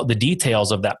fill out the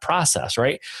details of that process,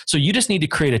 right? So you just need to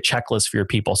create a checklist for your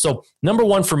people. So number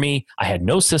 1 for me, I had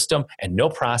no system and no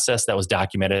process that was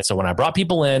documented. So when I brought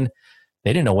people in,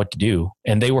 they didn't know what to do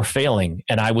and they were failing.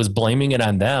 And I was blaming it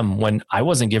on them when I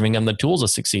wasn't giving them the tools to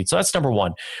succeed. So that's number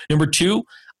 1. Number 2,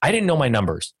 I didn't know my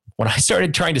numbers. When I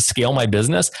started trying to scale my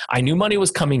business, I knew money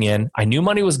was coming in. I knew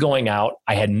money was going out.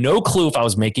 I had no clue if I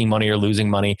was making money or losing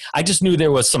money. I just knew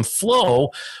there was some flow,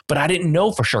 but I didn't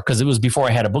know for sure because it was before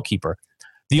I had a bookkeeper.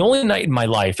 The only night in my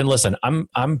life, and listen,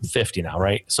 I'm 50 now,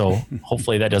 right? So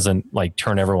hopefully that doesn't like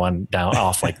turn everyone down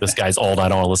off like, this guy's old, I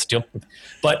don't want to listen to him.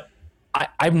 But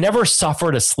I've never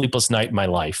suffered a sleepless night in my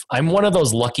life. I'm one of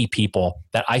those lucky people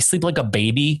that I sleep like a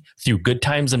baby through good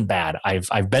times and bad.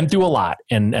 I've been through a lot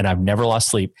and I've never lost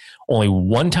sleep. Only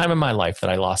one time in my life that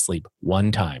I lost sleep.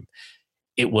 One time.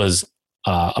 It was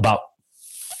about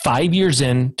 5 years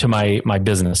into my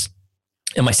business.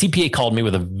 And my CPA called me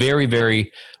with a very,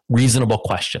 very reasonable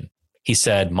question. He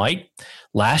said, Mike,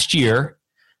 last year,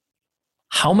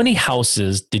 how many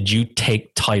houses did you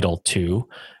take title to?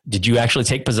 Did you actually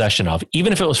take possession of?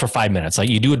 Even if it was for 5 minutes, like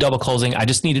you do a double closing, I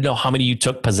just need to know how many you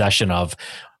took possession of,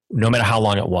 no matter how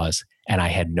long it was. And I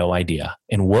had no idea.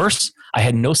 And worse, I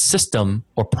had no system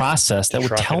or process that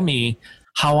would tell me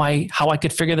how I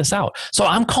could figure this out. So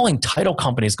I'm calling title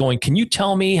companies going, can you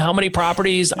tell me how many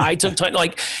properties I took title?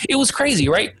 Like, it was crazy,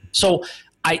 right? So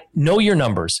I know your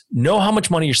numbers, know how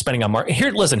much money you're spending on marketing.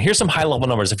 Here's some high level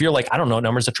numbers. If you're like, I don't know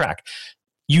numbers to track.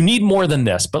 You need more than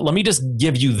this, but let me just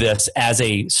give you this as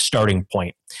a starting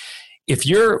point.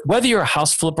 Whether you're a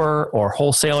house flipper or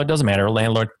wholesaler, it doesn't matter,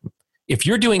 landlord, if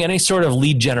you're doing any sort of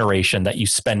lead generation that you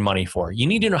spend money for, you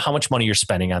need to know how much money you're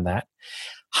spending on that.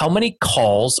 How many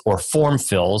calls or form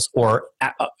fills or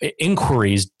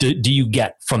inquiries do you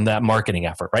get from that marketing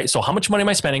effort, right? So how much money am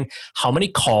I spending? How many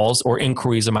calls or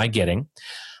inquiries am I getting?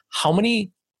 How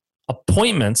many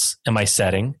appointments am I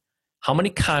setting? How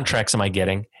many contracts am I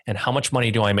getting? And how much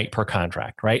money do I make per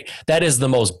contract, right? That is the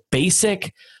most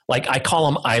basic, like I call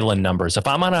them island numbers. If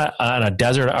I'm on a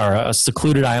desert or a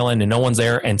secluded island and no one's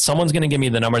there and someone's going to give me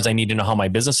the numbers I need to know how my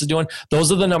business is doing,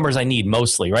 those are the numbers I need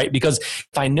mostly, right? Because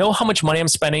if I know how much money I'm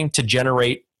spending to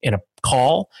generate in a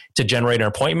call, to generate an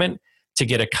appointment, to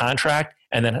get a contract,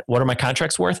 and then what are my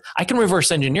contracts worth? I can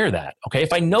reverse engineer that, okay?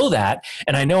 If I know that,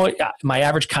 and I know my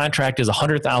average contract is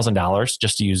 $100,000,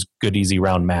 just to use good, easy,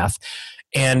 round math,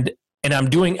 and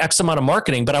I'm doing X amount of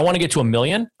marketing, but I want to get to $1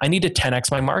 million, I need to 10X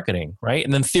my marketing, right?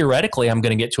 And then theoretically, I'm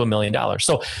going to get to $1 million.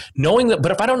 So knowing that,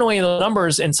 but if I don't know any of the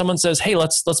numbers and someone says, hey,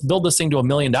 let's build this thing to $1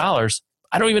 million,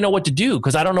 I don't even know what to do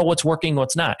because I don't know what's working,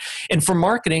 what's not. And for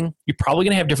marketing, you're probably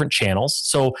going to have different channels.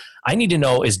 So I need to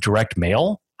know, is direct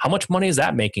mail, How much money is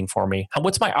that making for me?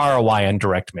 What's my ROI on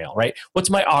direct mail, right? What's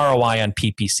my ROI on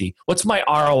PPC? What's my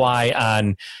ROI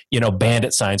on,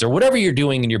 bandit signs or whatever you're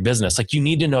doing in your business? Like, you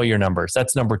need to know your numbers.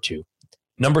 That's number 2.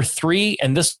 Number 3,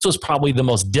 and this was probably the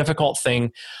most difficult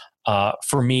thing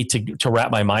for me to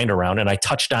wrap my mind around, and I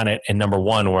touched on it in number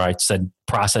 1 where I said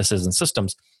processes and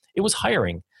systems. It was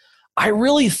hiring. I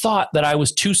really thought that I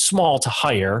was too small to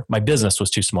hire. My business was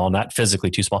too small, not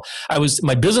physically too small.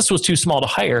 My business was too small to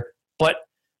hire, but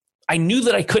I knew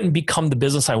that I couldn't become the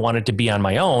business I wanted to be on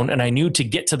my own. And I knew to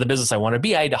get to the business I want to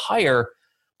be, I had to hire,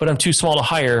 but I'm too small to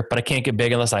hire, but I can't get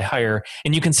big unless I hire.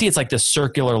 And you can see it's like this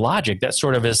circular logic that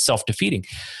sort of is self-defeating.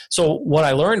 So what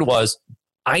I learned was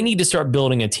I need to start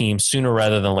building a team sooner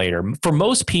rather than later. For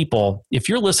most people, if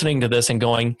you're listening to this and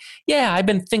going, yeah, I've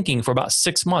been thinking for about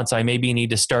 6 months, I maybe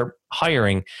need to start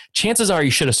hiring. Chances are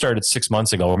you should have started 6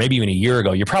 months ago or maybe even a year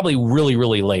ago. You're probably really,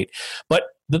 really late. But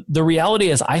the reality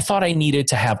is I thought I needed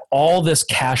to have all this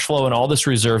cash flow and all this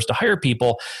reserves to hire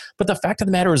people. But the fact of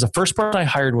the matter is the first person I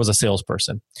hired was a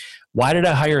salesperson. Why did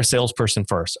I hire a salesperson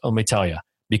first? Let me tell you.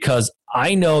 Because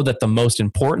I know that the most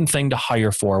important thing to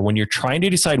hire for when you're trying to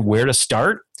decide where to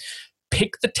start,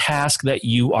 pick the task that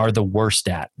you are the worst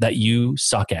at, that you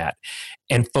suck at,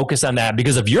 and focus on that.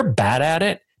 Because if you're bad at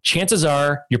it, chances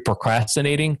are you're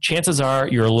procrastinating. Chances are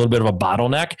you're a little bit of a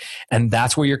bottleneck, and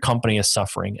that's where your company is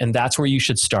suffering. And that's where you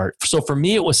should start. So for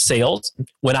me, it was sales.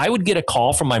 When I would get a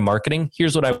call from my marketing,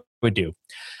 here's what I would do.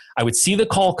 I would see the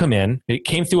call come in. It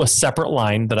came through a separate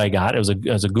line that I got. It was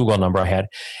a Google number I had.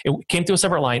 It came through a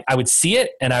separate line. I would see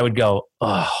it and I would go,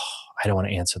 oh, I don't want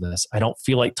to answer this. I don't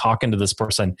feel like talking to this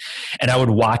person. And I would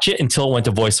watch it until it went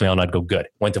to voicemail and I'd go, good,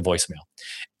 went to voicemail.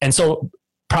 And so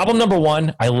problem number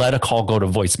 1, I let a call go to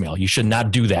voicemail. You should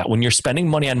not do that. When you're spending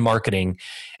money on marketing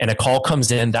and a call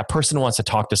comes in, that person wants to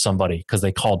talk to somebody because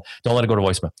they called. Don't let it go to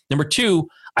voicemail. Number 2,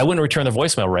 I wouldn't return the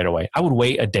voicemail right away. I would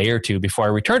wait a day or 2 before I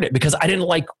returned it because I didn't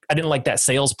like that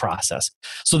sales process.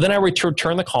 So then I would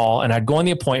return the call and I'd go on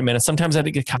the appointment, and sometimes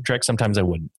I'd get a contract, sometimes I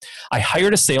wouldn't. I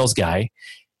hired a sales guy.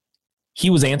 He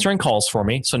was answering calls for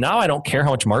me. So now I don't care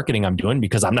how much marketing I'm doing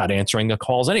because I'm not answering the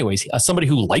calls anyways. Somebody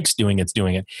who likes doing it's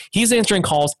doing it. He's answering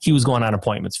calls. He was going on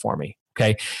appointments for me.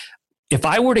 Okay. If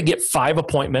I were to get 5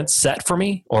 appointments set for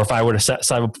me, or if I were to set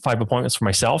 5 appointments for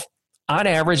myself, on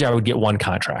average, I would get 1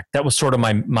 contract. That was sort of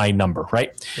my number,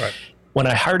 right? Right. When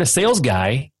I hired a sales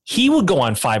guy, he would go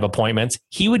on 5 appointments.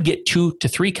 He would get 2 to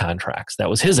 3 contracts. That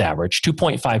was his average.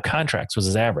 2.5 contracts was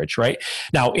his average, right?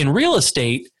 Now, in real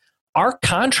estate, our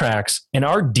contracts and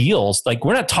our deals, like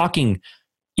we're not talking,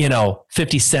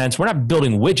 50 cents. We're not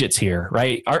building widgets here,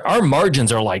 right? Our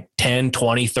margins are like 10,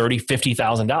 20, 30,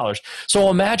 $50,000. So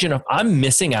imagine if I'm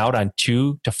missing out on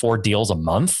 2 to 4 deals a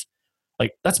month.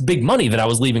 Like that's big money that I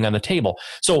was leaving on the table.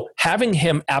 So having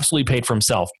him absolutely paid for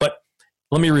himself. But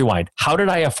let me rewind. How did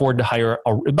I afford to hire?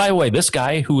 By the way, this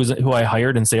guy who I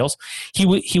hired in sales, he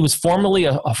was formerly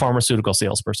a pharmaceutical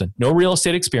salesperson, no real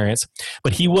estate experience,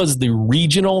 but he was the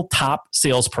regional top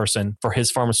salesperson for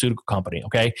his pharmaceutical company.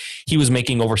 Okay, he was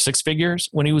making over 6 figures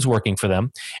when he was working for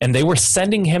them, and they were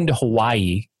sending him to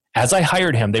Hawaii. As I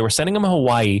hired him, they were sending him to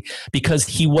Hawaii because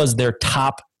he was their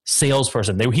top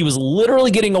salesperson. He was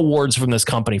literally getting awards from this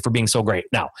company for being so great.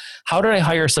 Now, how did I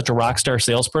hire such a rock star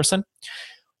salesperson?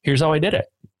 Here's how I did it.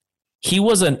 He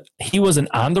was an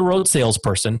on the road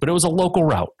salesperson, but it was a local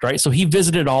route, right? So he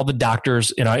visited all the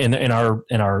doctors in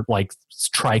our like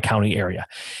tri-county area.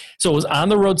 So it was on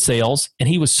the road sales, and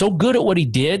he was so good at what he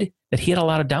did that he had a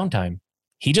lot of downtime.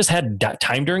 He just had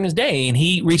time during his day, and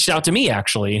he reached out to me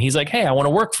actually, and he's like, "Hey, I want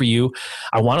to work for you.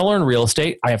 I want to learn real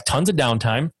estate. I have tons of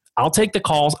downtime. I'll take the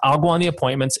calls. I'll go on the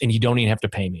appointments, and you don't even have to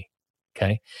pay me."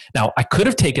 Okay. Now I could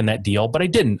have taken that deal, but I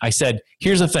didn't. I said,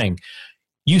 "Here's the thing.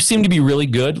 You seem to be really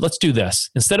good. Let's do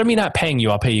this. Instead of me not paying you,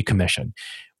 I'll pay you commission."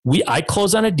 I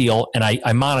close on a deal and I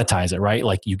monetize it, right?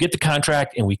 Like you get the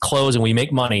contract and we close and we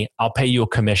make money. I'll pay you a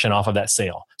commission off of that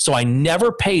sale. So I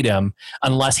never paid him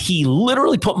unless he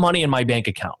literally put money in my bank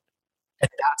account. And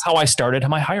that's how I started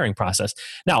my hiring process.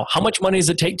 Now, how much money does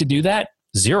it take to do that?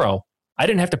 0. I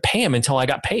didn't have to pay him until I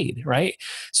got paid, right?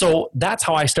 So that's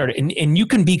how I started. And you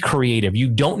can be creative. You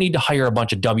don't need to hire a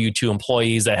bunch of W-2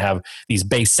 employees that have these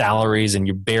base salaries and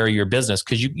you bury your business,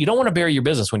 because you don't want to bury your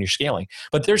business when you're scaling.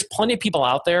 But there's plenty of people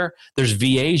out there. There's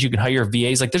VAs. You can hire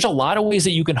VAs. Like there's a lot of ways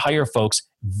that you can hire folks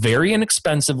very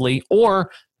inexpensively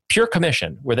or pure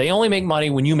commission, where they only make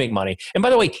money when you make money. And by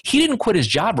the way, he didn't quit his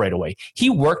job right away. He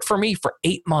worked for me for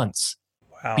 8 months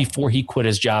before he quit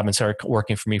his job and started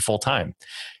working for me full time.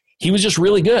 He was just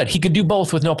really good. He could do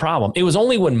both with no problem. It was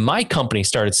only when my company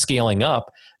started scaling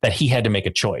up that he had to make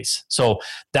a choice. So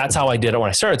that's how I did it when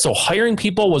I started. So hiring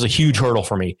people was a huge hurdle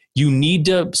for me. You need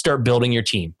to start building your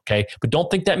team, okay? But don't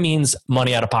think that means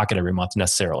money out of pocket every month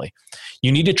necessarily.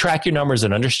 You need to track your numbers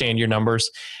and understand your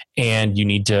numbers, and you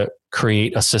need to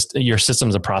create your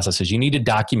systems and processes. You need to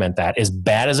document that, as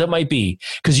bad as it might be,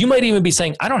 because you might even be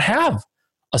saying, I don't have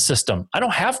a system. I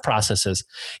don't have processes.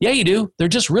 Yeah, you do. They're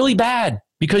just really bad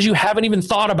because you haven't even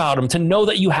thought about them to know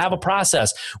that you have a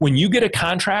process. When you get a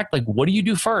contract, like, what do you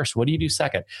do first? What do you do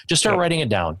second? Just start writing it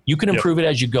down. You can improve it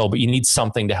as you go, but you need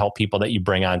something to help people that you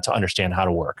bring on to understand how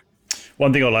to work.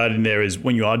 One thing I'll add in there is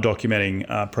when you are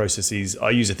documenting processes,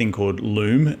 I use a thing called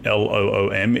Loom,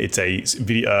 Loom. It's a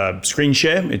video, screen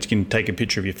share. It can take a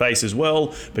picture of your face as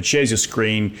well, but shares your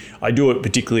screen. I do it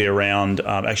particularly around,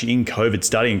 actually in COVID,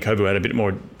 studying COVID, I had a bit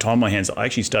more time on my hands. I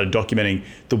actually started documenting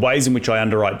the ways in which I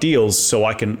underwrite deals so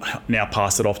I can now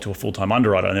pass it off to a full-time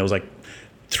underwriter. And there was like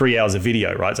 3 hours of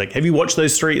video, right? It's like, have you watched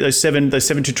those seven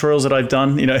tutorials that I've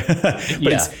done?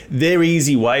 But they're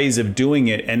easy ways of doing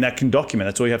it, and that can document.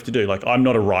 That's all you have to do. Like, I'm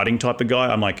not a writing type of guy.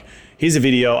 I'm like, here's a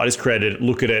video. I just created it.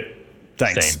 Look at it.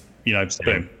 Thanks. Same.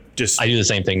 Boom. I do the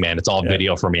same thing, man. It's all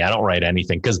video for me. I don't write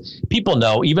anything because people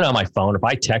know, even on my phone, if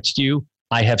I text you,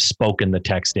 I have spoken the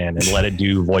text in and let it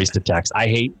do voice to text. I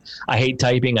hate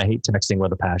typing. I hate texting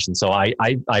with a passion. So I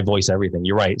voice everything.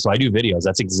 You're right. So I do videos.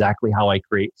 That's exactly how I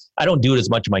create. I don't do it as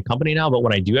much in my company now, but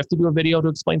when I do have to do a video to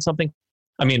explain something,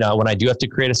 when I do have to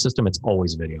create a system, it's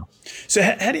always video. So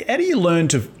how do you learn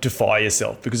to fire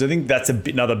yourself? Because I think that's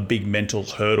another big mental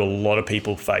hurdle a lot of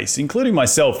people face, including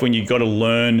myself, when you've got to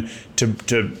learn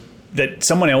to that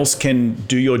someone else can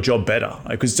do your job better.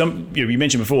 Because you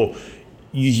mentioned before,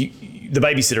 the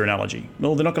babysitter analogy.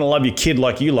 Well, they're not going to love your kid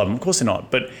like you love them. Of course they're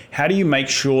not. But how do you make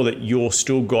sure that you're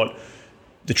still got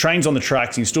the trains on the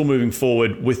tracks and you're still moving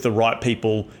forward with the right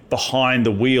people behind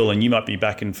the wheel, and you might be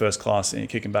back in first class and you're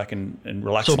kicking back and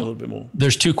relaxing a little bit more?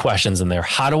 There's two questions in there.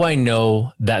 How do I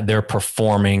know that they're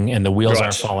performing and the wheels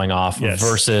aren't falling off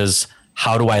versus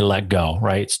how do I let go,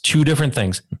 right? It's two different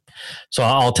things. So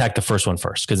I'll attack the first one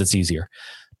first because it's easier.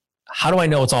 How do I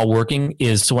know it's all working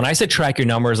is, so when I said track your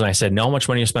numbers and I said know how much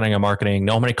money you're spending on marketing,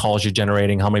 know how many calls you're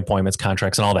generating, how many appointments,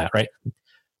 contracts, and all that, right?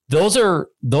 Those are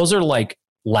like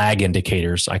lag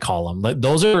indicators, I call them.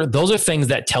 Those are things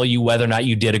that tell you whether or not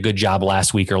you did a good job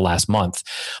last week or last month.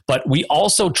 But we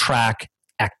also track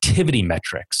activity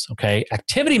metrics, okay?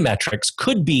 Activity metrics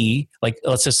could be, like,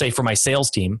 let's just say for my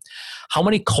sales team, how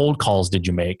many cold calls did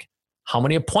you make? How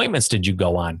many appointments did you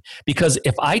go on? Because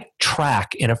if I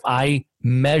track and if I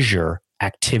measure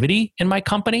activity in my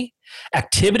company,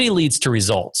 activity leads to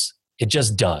results. It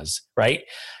just does, right?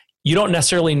 You don't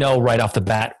necessarily know right off the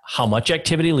bat how much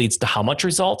activity leads to how much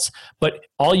results, but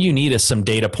all you need is some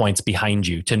data points behind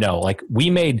you to know. Like, we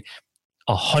made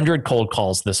 100 cold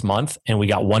calls this month and we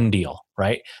got one deal,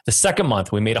 right? The second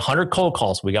month we made 100 cold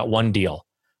calls, we got one deal.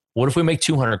 What if we make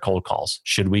 200 cold calls?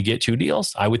 Should we get 2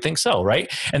 deals? I would think so,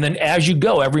 right? And then as you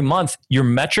go every month, your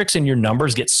metrics and your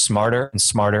numbers get smarter and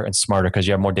smarter and smarter because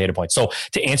you have more data points. So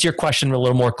to answer your question a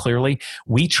little more clearly,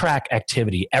 we track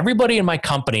activity. Everybody in my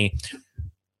company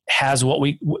has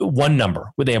one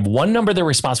number. They have one number they're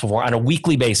responsible for on a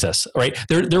weekly basis, right?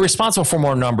 They're responsible for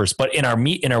more numbers, but in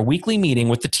our weekly meeting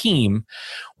with the team,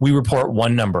 we report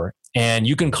one number. And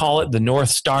you can call it the North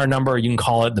Star number, you can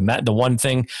call it the one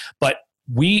thing, but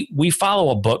we follow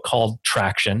a book called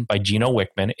Traction by Gino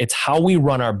Wickman. It's how we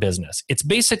run our business. It's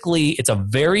a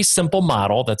very simple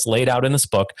model that's laid out in this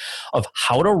book of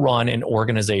how to run an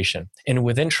organization. And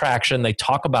within Traction, they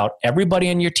talk about everybody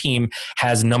on your team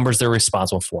has numbers they're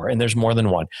responsible for, and there's more than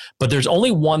one. But there's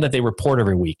only one that they report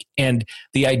every week. And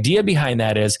the idea behind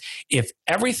that is, if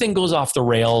everything goes off the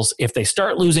rails, if they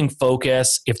start losing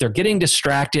focus, if they're getting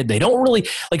distracted, they don't really,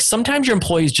 like, sometimes your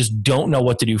employees just don't know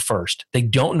what to do first. They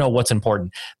don't know what's important.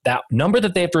 That number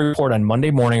that they have to report on Monday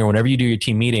morning or whenever you do your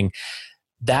team meeting,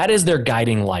 that is their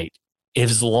guiding light.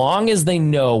 As long as they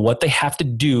know what they have to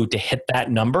do to hit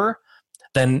that number,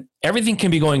 then everything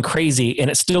can be going crazy and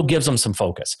it still gives them some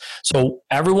focus. So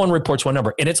everyone reports one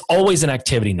number, and it's always an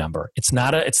activity number. It's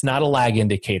not a lag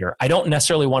indicator. I don't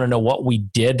necessarily want to know what we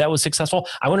did that was successful.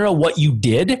 I want to know what you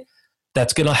did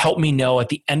that's going to help me know at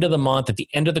the end of the month, at the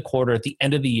end of the quarter, at the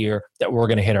end of the year that we're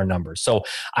going to hit our numbers. So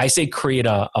I say create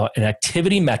an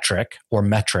activity metric or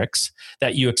metrics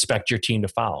that you expect your team to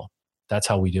follow. That's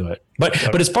how we do it.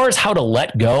 But as far as how to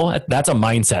let go, that's a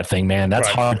mindset thing, man. That's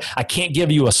hard. I can't give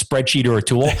you a spreadsheet or a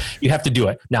tool. You have to do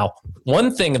it. Now,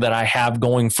 one thing that I have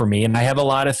going for me, and I have a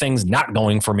lot of things not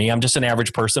going for me. I'm just an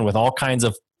average person with all kinds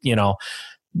of,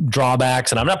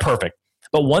 drawbacks, and I'm not perfect.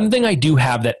 But one thing I do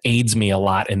have that aids me a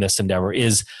lot in this endeavor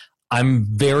is I'm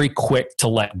very quick to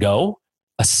let go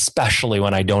especially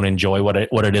when I don't enjoy what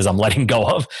it is I'm letting go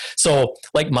of. So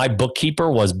like my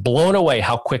bookkeeper was blown away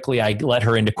how quickly I let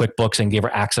her into QuickBooks and gave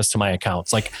her access to my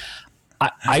accounts. Like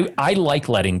I like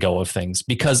letting go of things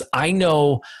because I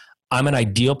know I'm an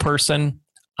ideal person.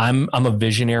 I'm a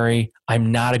visionary.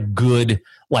 I'm not a good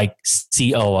like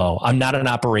COO. I'm not an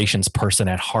operations person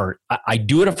at heart. I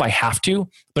do it if I have to,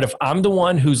 but if I'm the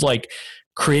one who's like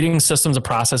creating systems and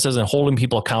processes and holding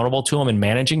people accountable to them and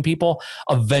managing people,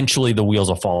 eventually the wheels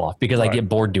will fall off because I get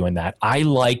bored doing that. I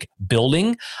like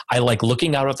building. I like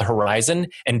looking out at the horizon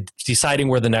and deciding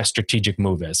where the next strategic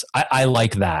move is. I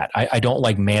like that. I don't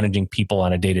like managing people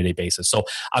on a day-to-day basis. So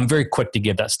I'm very quick to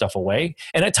give that stuff away.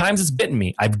 And at times it's bitten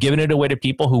me. I've given it away to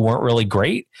people who weren't really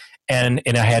great. And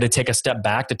I had to take a step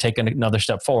back to take another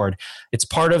step forward. It's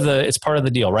part of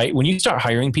the deal, right? When you start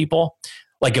hiring people,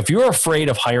 like if you're afraid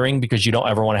of hiring because you don't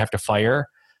ever want to have to fire,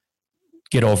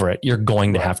 get over it. You're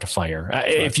going to have to fire.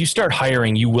 If you start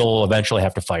hiring, you will eventually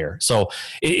have to fire. So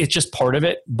it's just part of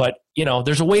it. But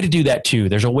there's a way to do that too.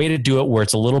 There's a way to do it where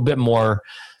it's a little bit more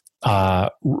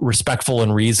respectful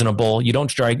and reasonable. You don't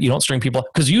string people,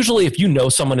 because usually if you know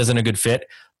someone isn't a good fit,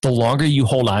 the longer you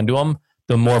hold on to them,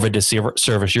 the more of a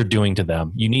disservice you're doing to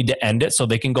them. You need to end it so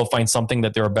they can go find something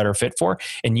that they're a better fit for.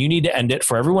 And you need to end it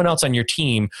for everyone else on your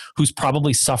team who's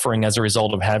probably suffering as a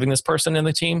result of having this person in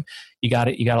the team. You got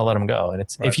to let them go. And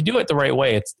if you do it the right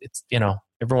way, it's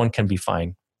everyone can be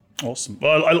fine. Awesome.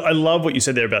 Well, I love what you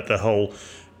said there about the whole,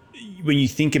 when you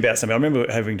think about something. I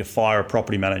remember having to fire a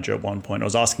property manager at one point. I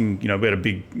was asking, we got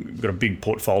a big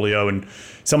portfolio, and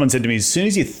someone said to me, as soon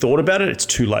as you thought about it, it's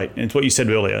too late. And it's what you said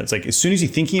earlier. It's like, as soon as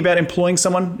you're thinking about employing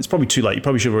someone, it's probably too late. You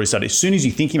probably should have already started. As soon as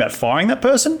you're thinking about firing that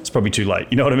person, it's probably too late.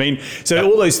 You know what I mean? So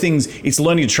all those things, it's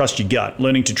learning to trust your gut,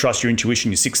 learning to trust your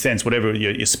intuition, your sixth sense, whatever,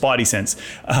 your spidey sense,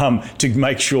 to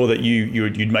make sure that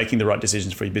you're making the right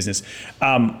decisions for your business.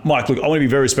 Mike, look, I want to be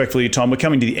very respectful of your time. We're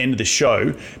coming to the end of the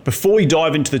show. Before we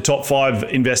dive into the top 5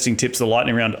 investing tips, the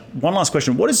lightning round, one last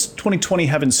question. What does 2020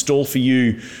 have in store for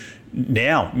you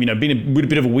now? Been a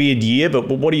bit of a weird year, but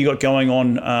what do you got going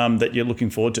on that you're looking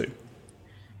forward to?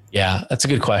 Yeah, that's a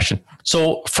good question.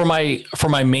 So for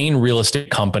my main real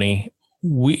estate company,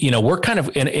 we're kind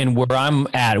of in where I'm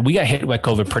at. We got hit by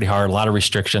COVID pretty hard, a lot of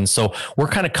restrictions. So we're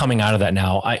kind of coming out of that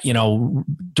now.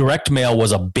 Direct mail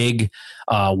was a big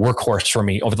workhorse for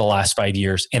me over the last 5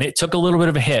 years. And it took a little bit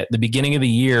of a hit. The beginning of the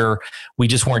year, we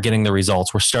just weren't getting the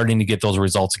results. We're starting to get those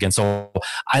results again. So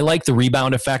I like the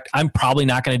rebound effect. I'm probably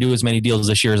not going to do as many deals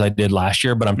this year as I did last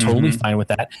year, but I'm totally fine with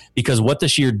that, because what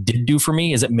this year did do for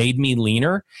me is it made me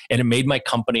leaner, and it made my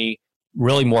company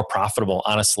really more profitable,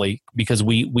 honestly, because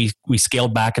we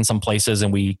scaled back in some places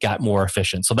and we got more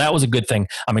efficient. So that was a good thing.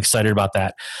 I'm excited about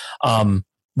that.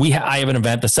 I have an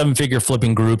event, the 7-figure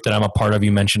flipping group that I'm a part of.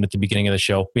 You mentioned at the beginning of the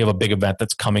show. We have a big event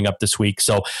that's coming up this week.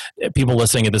 So people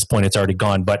listening at this point, it's already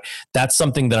gone, but that's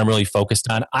something that I'm really focused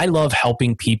on. I love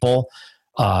helping people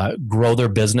grow their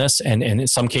business and in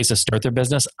some cases start their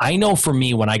business. I know for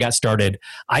me, when I got started,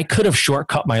 I could have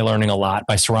shortcut my learning a lot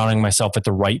by surrounding myself with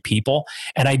the right people.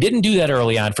 And I didn't do that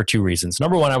early on for 2 reasons.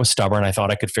 Number one, I was stubborn. I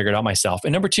thought I could figure it out myself.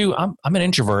 And number two, I'm an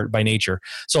introvert by nature.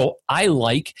 So I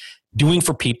like doing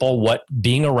for people what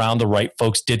being around the right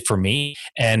folks did for me,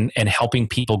 and helping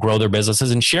people grow their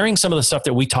businesses and sharing some of the stuff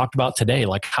that we talked about today.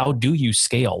 Like, how do you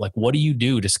scale? Like, what do you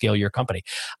do to scale your company?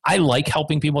 I like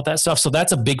helping people with that stuff. So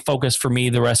that's a big focus for me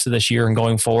the rest of this year and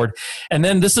going forward. And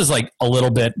then this is like a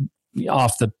little bit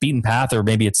off the beaten path, or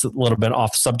maybe it's a little bit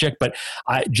off subject, but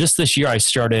just this year I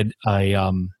started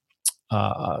a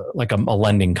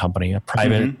lending company, a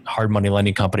private hard money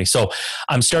lending company. So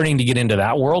I'm starting to get into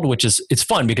that world, it's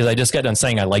fun because I just got done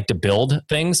saying I like to build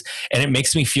things, and it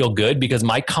makes me feel good because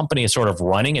my company is sort of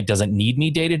running. It doesn't need me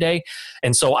day to day.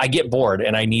 And so I get bored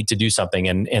and I need to do something.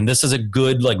 And this is a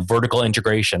good like vertical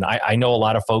integration. I know a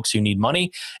lot of folks who need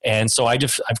money. And so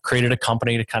I've created a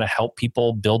company to kind of help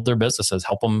people build their businesses,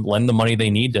 help them lend the money they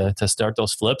need to start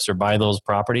those flips or buy those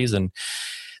properties. And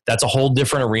that's a whole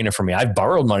different arena for me. I've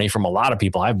borrowed money from a lot of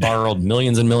people. I've borrowed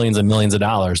millions and millions and millions of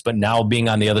dollars, but now being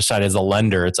on the other side as a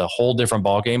lender, it's a whole different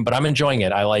ballgame, but I'm enjoying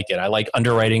it. I like it. I like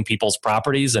underwriting people's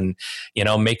properties and,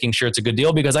 making sure it's a good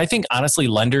deal, because I think honestly,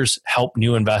 lenders help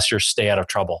new investors stay out of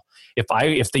trouble.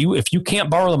 If you can't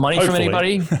borrow the money from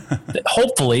anybody,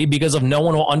 hopefully, because if no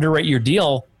one will underwrite your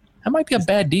deal, that might be a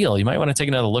bad deal. You might want to take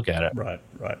another look at it. Right.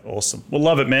 Awesome. We'll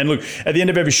love it, man. Look, at the end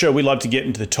of every show, we love to get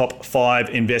into the top 5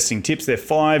 investing tips. They're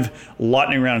 5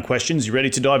 lightning round questions. You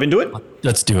ready to dive into it?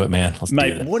 Let's do it, man.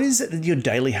 Mate, what is your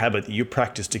daily habit that you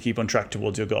practice to keep on track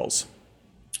towards your goals?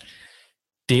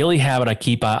 Daily habit I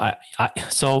keep.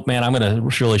 So, man, I'm going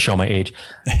to really show my age.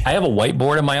 I have a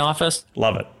whiteboard in my office.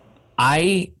 Love it.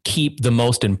 I keep the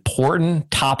most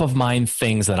important top of mind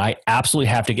things that I absolutely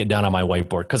have to get done on my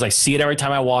whiteboard because I see it every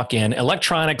time I walk in.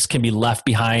 Electronics can be left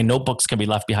behind, notebooks can be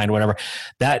left behind, whatever.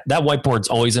 That whiteboard's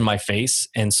always in my face.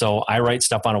 And so I write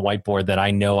stuff on a whiteboard that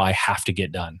I know I have to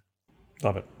get done.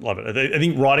 Love it. Love it. I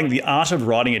think the art of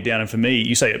writing it down, and for me,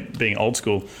 you say it being old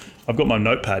school, I've got my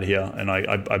notepad here and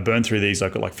I burn through these.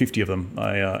 I've got like 50 of them.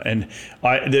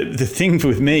 The thing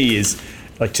with me is,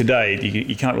 like today,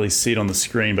 you can't really see it on the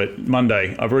screen, but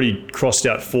Monday, I've already crossed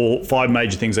out 5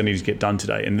 major things I need to get done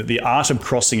today. And the art of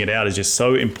crossing it out is just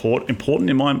so important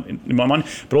in my mind.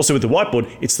 But also with the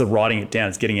whiteboard, it's the writing it down.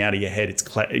 It's getting out of your head. It's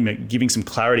giving some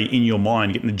clarity in your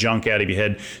mind, getting the junk out of your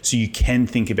head so you can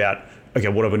think about, okay,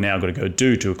 what have I now got to go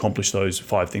do to accomplish those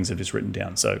 5 things I've just written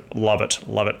down? So love it,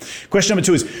 love it. Question number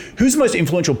 2 is, who's the most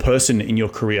influential person in your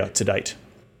career to date?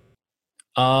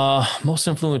 Most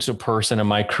influential person in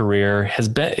my career has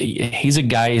been, he's a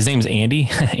guy, his name's Andy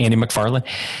McFarland.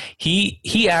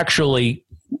 He actually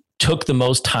took the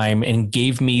most time and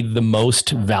gave me the most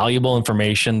valuable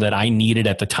information that I needed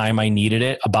at the time I needed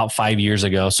it about 5 years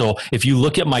ago. So if you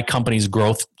look at my company's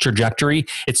growth trajectory,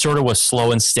 it sort of was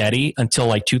slow and steady until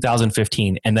like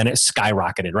 2015. And then it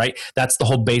skyrocketed, right? That's the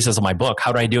whole basis of my book.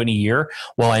 How did I do it in a year?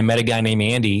 Well, I met a guy named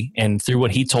Andy, and through what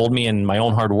he told me and my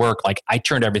own hard work, like I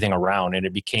turned everything around and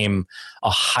it became a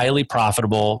highly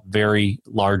profitable, very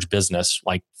large business,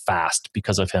 like fast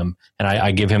because of him. And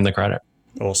I give him the credit.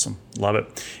 Awesome. Love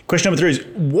it. Question number 3 is,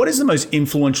 what is the most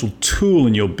influential tool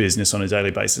in your business on a daily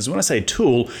basis? When I say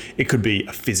tool, it could be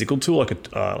a physical tool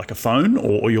like a phone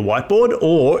or your whiteboard,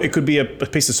 or it could be a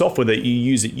piece of software that you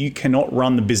use that you cannot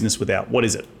run the business without. What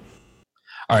is it?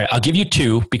 All right, I'll give you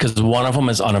 2 because one of them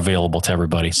is unavailable to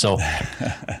everybody. So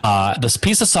this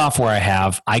piece of software I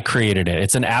have, I created it.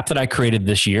 It's an app that I created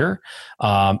this year.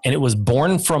 And it was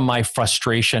born from my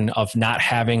frustration of not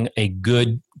having a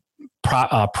good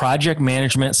project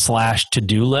management /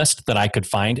 to-do list that I could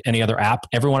find any other app.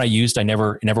 Everyone I used, it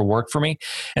never worked for me.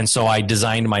 And so I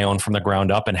designed my own from the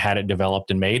ground up and had it developed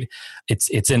and made.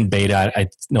 It's in beta.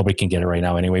 Nobody can get it right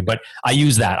now anyway, but I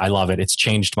use that. I love it. It's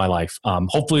changed my life.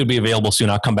 Hopefully it'll be available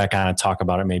soon. I'll come back on and talk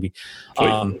about it maybe.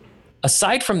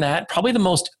 Aside from that, probably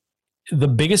the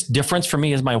biggest difference for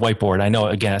me is my whiteboard. I know,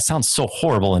 again, it sounds so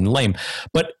horrible and lame,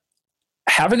 but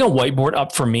having a whiteboard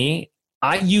up for me,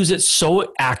 I use it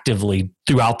so actively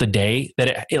throughout the day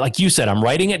that it, like you said, I'm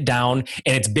writing it down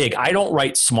and it's big. I don't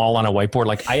write small on a whiteboard.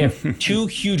 Like I have 2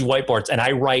 huge whiteboards and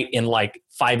I write in like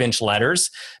 5-inch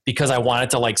letters because I want it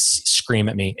to like scream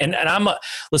at me. And I'm a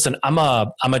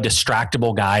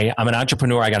distractible guy. I'm an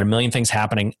entrepreneur. I got a million things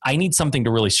happening. I need something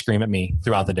to really scream at me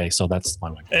throughout the day. So that's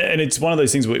my way. And it's one of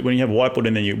those things when you have a whiteboard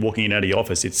and then you're walking in out of your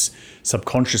office, it's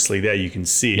subconsciously there. You can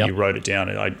see it. Yep. You wrote it down.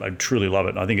 And I truly love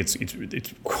it. I think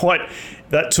it's quite,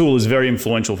 that tool is very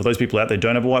influential for those people out there who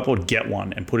don't have a whiteboard. Get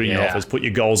one and put it in your office, put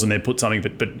your goals in there, put something,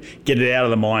 but get it out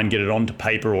of the mind, get it onto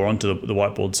paper or onto the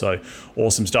whiteboard. So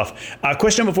awesome stuff.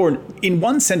 Question number 4, in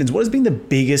one sentence, what has been the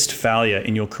biggest failure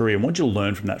in your career and what did you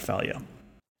learn from that failure?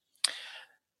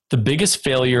 The biggest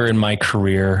failure in my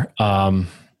career,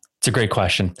 it's a great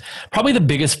question. Probably the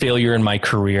biggest failure in my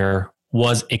career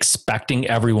was expecting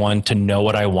everyone to know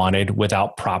what I wanted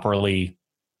without properly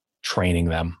training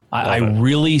them. I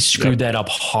really screwed that up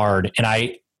hard.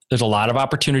 And there's a lot of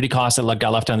opportunity costs that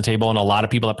got left on the table and a lot of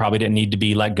people that probably didn't need to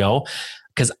be let go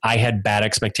because I had bad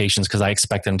expectations because I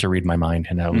expected them to read my mind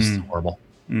and that was horrible.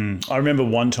 I remember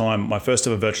one time, my first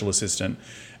ever virtual assistant,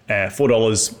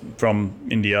 $4 from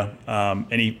India,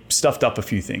 and he stuffed up a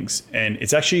few things. And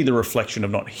it's actually the reflection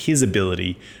of not his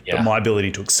ability, but my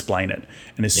ability to explain it.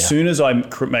 And as soon as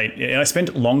I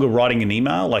spent longer writing an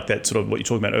email, like that sort of what you're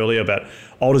talking about earlier about,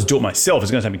 I'll just do it myself.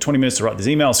 It's going to take me 20 minutes to write this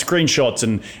email, screenshots,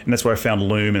 and that's where I found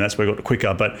Loom, and that's where I got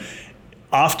quicker. But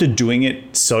after doing it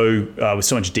with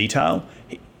so much detail,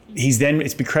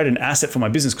 it's created an asset for my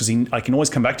business because I can always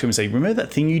come back to him and say, remember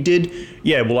that thing you did?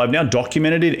 Yeah, well, I've now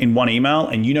documented it in one email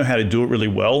and you know how to do it really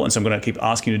well. And so I'm going to keep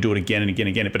asking you to do it again and again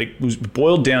and again. But it was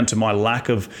boiled down to my lack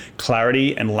of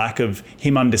clarity and lack of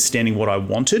him understanding what I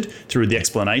wanted through the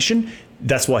explanation.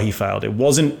 That's why he failed. It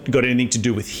wasn't got anything to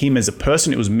do with him as a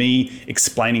person. It was me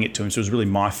explaining it to him. So it was really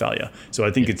my failure. So I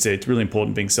think it's really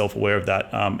important being self-aware of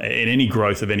that in any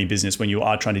growth of any business when you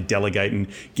are trying to delegate and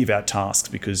give out tasks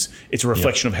because it's a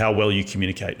reflection of how well you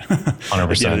communicate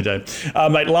 100%. at the end of the day.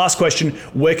 Mate, last question.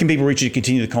 Where can people reach you to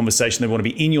continue the conversation? They want to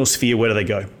be in your sphere. Where do they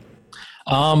go?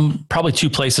 Probably two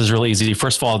places really easy.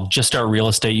 First of all, Just Start Real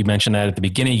Estate. You mentioned that at the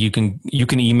beginning. You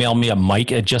can email me at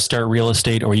Mike at Just Start Real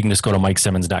Estate, or you can just go to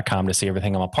MikeSimmons.com to see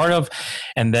everything I'm a part of.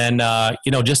 And then,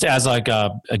 just as like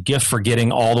a gift for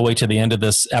getting all the way to the end of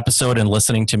this episode and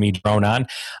listening to me drone on,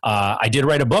 I did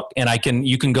write a book, and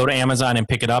you can go to Amazon and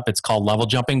pick it up. It's called Level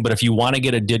Jumping. But if you want to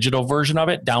get a digital version of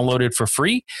it, download it for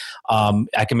free.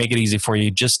 I can make it easy for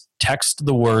you. Just text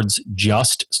the words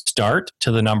 "Just Start"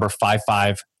 to the number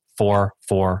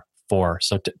 55444.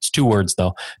 So it's 2 words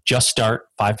though. Just Start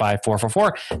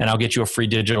 55444, and I'll get you a free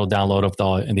digital download of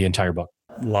the entire book.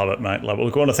 Love it, mate. Love it.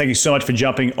 Look, I want to thank you so much for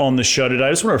jumping on the show today. I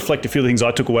just want to reflect a few of the things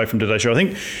I took away from today's show. I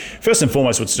think first and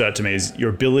foremost, what stood out to me is your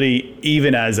ability,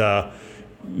 even as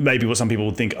maybe what some people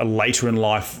would think a later in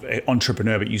life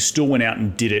entrepreneur, but you still went out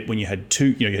and did it when you had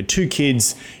two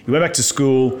kids, you went back to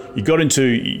school, you got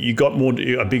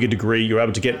a bigger degree, you were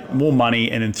able to get more money,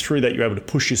 and then through that, you're able to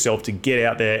push yourself to get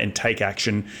out there and take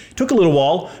action. It took a little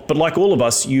while, but like all of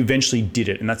us, you eventually did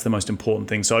it, and that's the most important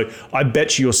thing. So I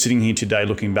bet you're sitting here today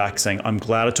looking back saying, I'm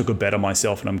glad I took a bet on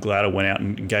myself, and I'm glad I went out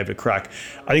and gave it a crack.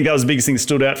 I think that was the biggest thing that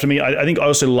stood out for me. I think I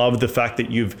also love the fact that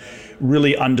you've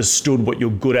really understood what you're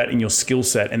good at in your skill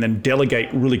set, and then delegate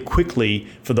really quickly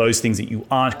for those things that you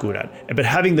aren't good at. But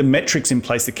having the metrics in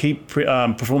place, the key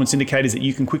performance indicators that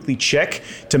you can quickly check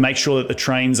to make sure that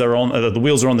the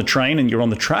wheels are on the train and you're on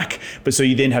the track. But so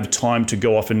you then have time to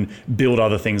go off and build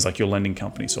other things like your lending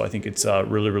company. So I think it's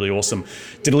really, really awesome.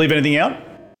 Did I leave anything out?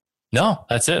 No,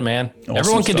 that's it, man. Awesome.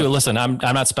 Everyone can do it. Listen, I'm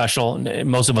not special.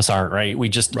 Most of us aren't, right?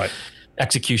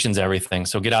 Execution's everything.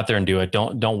 So get out there and do it.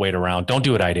 Don't wait around. Don't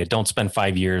do what I did. Don't spend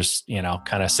 5 years,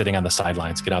 kind of sitting on the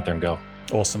sidelines. Get out there and go.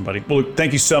 Awesome, buddy. Well, look,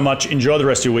 thank you so much. Enjoy the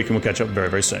rest of your week, and we'll catch up very,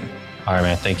 very soon. All right,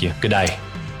 man. Thank you. Good day.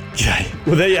 Okay.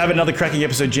 Well, there you have it, another cracking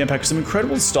episode jam-packed with some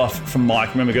incredible stuff from Mike.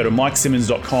 Remember, go to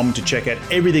MikeSimmons.com to check out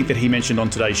everything that he mentioned on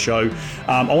today's show.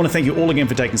 I want to thank you all again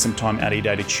for taking some time out of your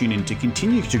day to tune in to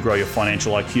continue to grow your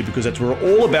financial IQ, because that's what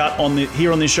we're all about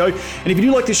here on this show. And if you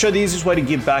do like this show, the easiest way to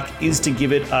give back is to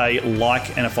give it a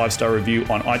like and a 5-star review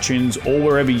on iTunes or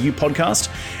wherever you podcast.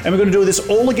 And we're going to do this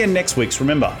all again next week. So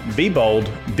remember, be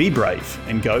bold, be brave,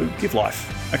 and go give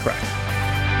life a crack.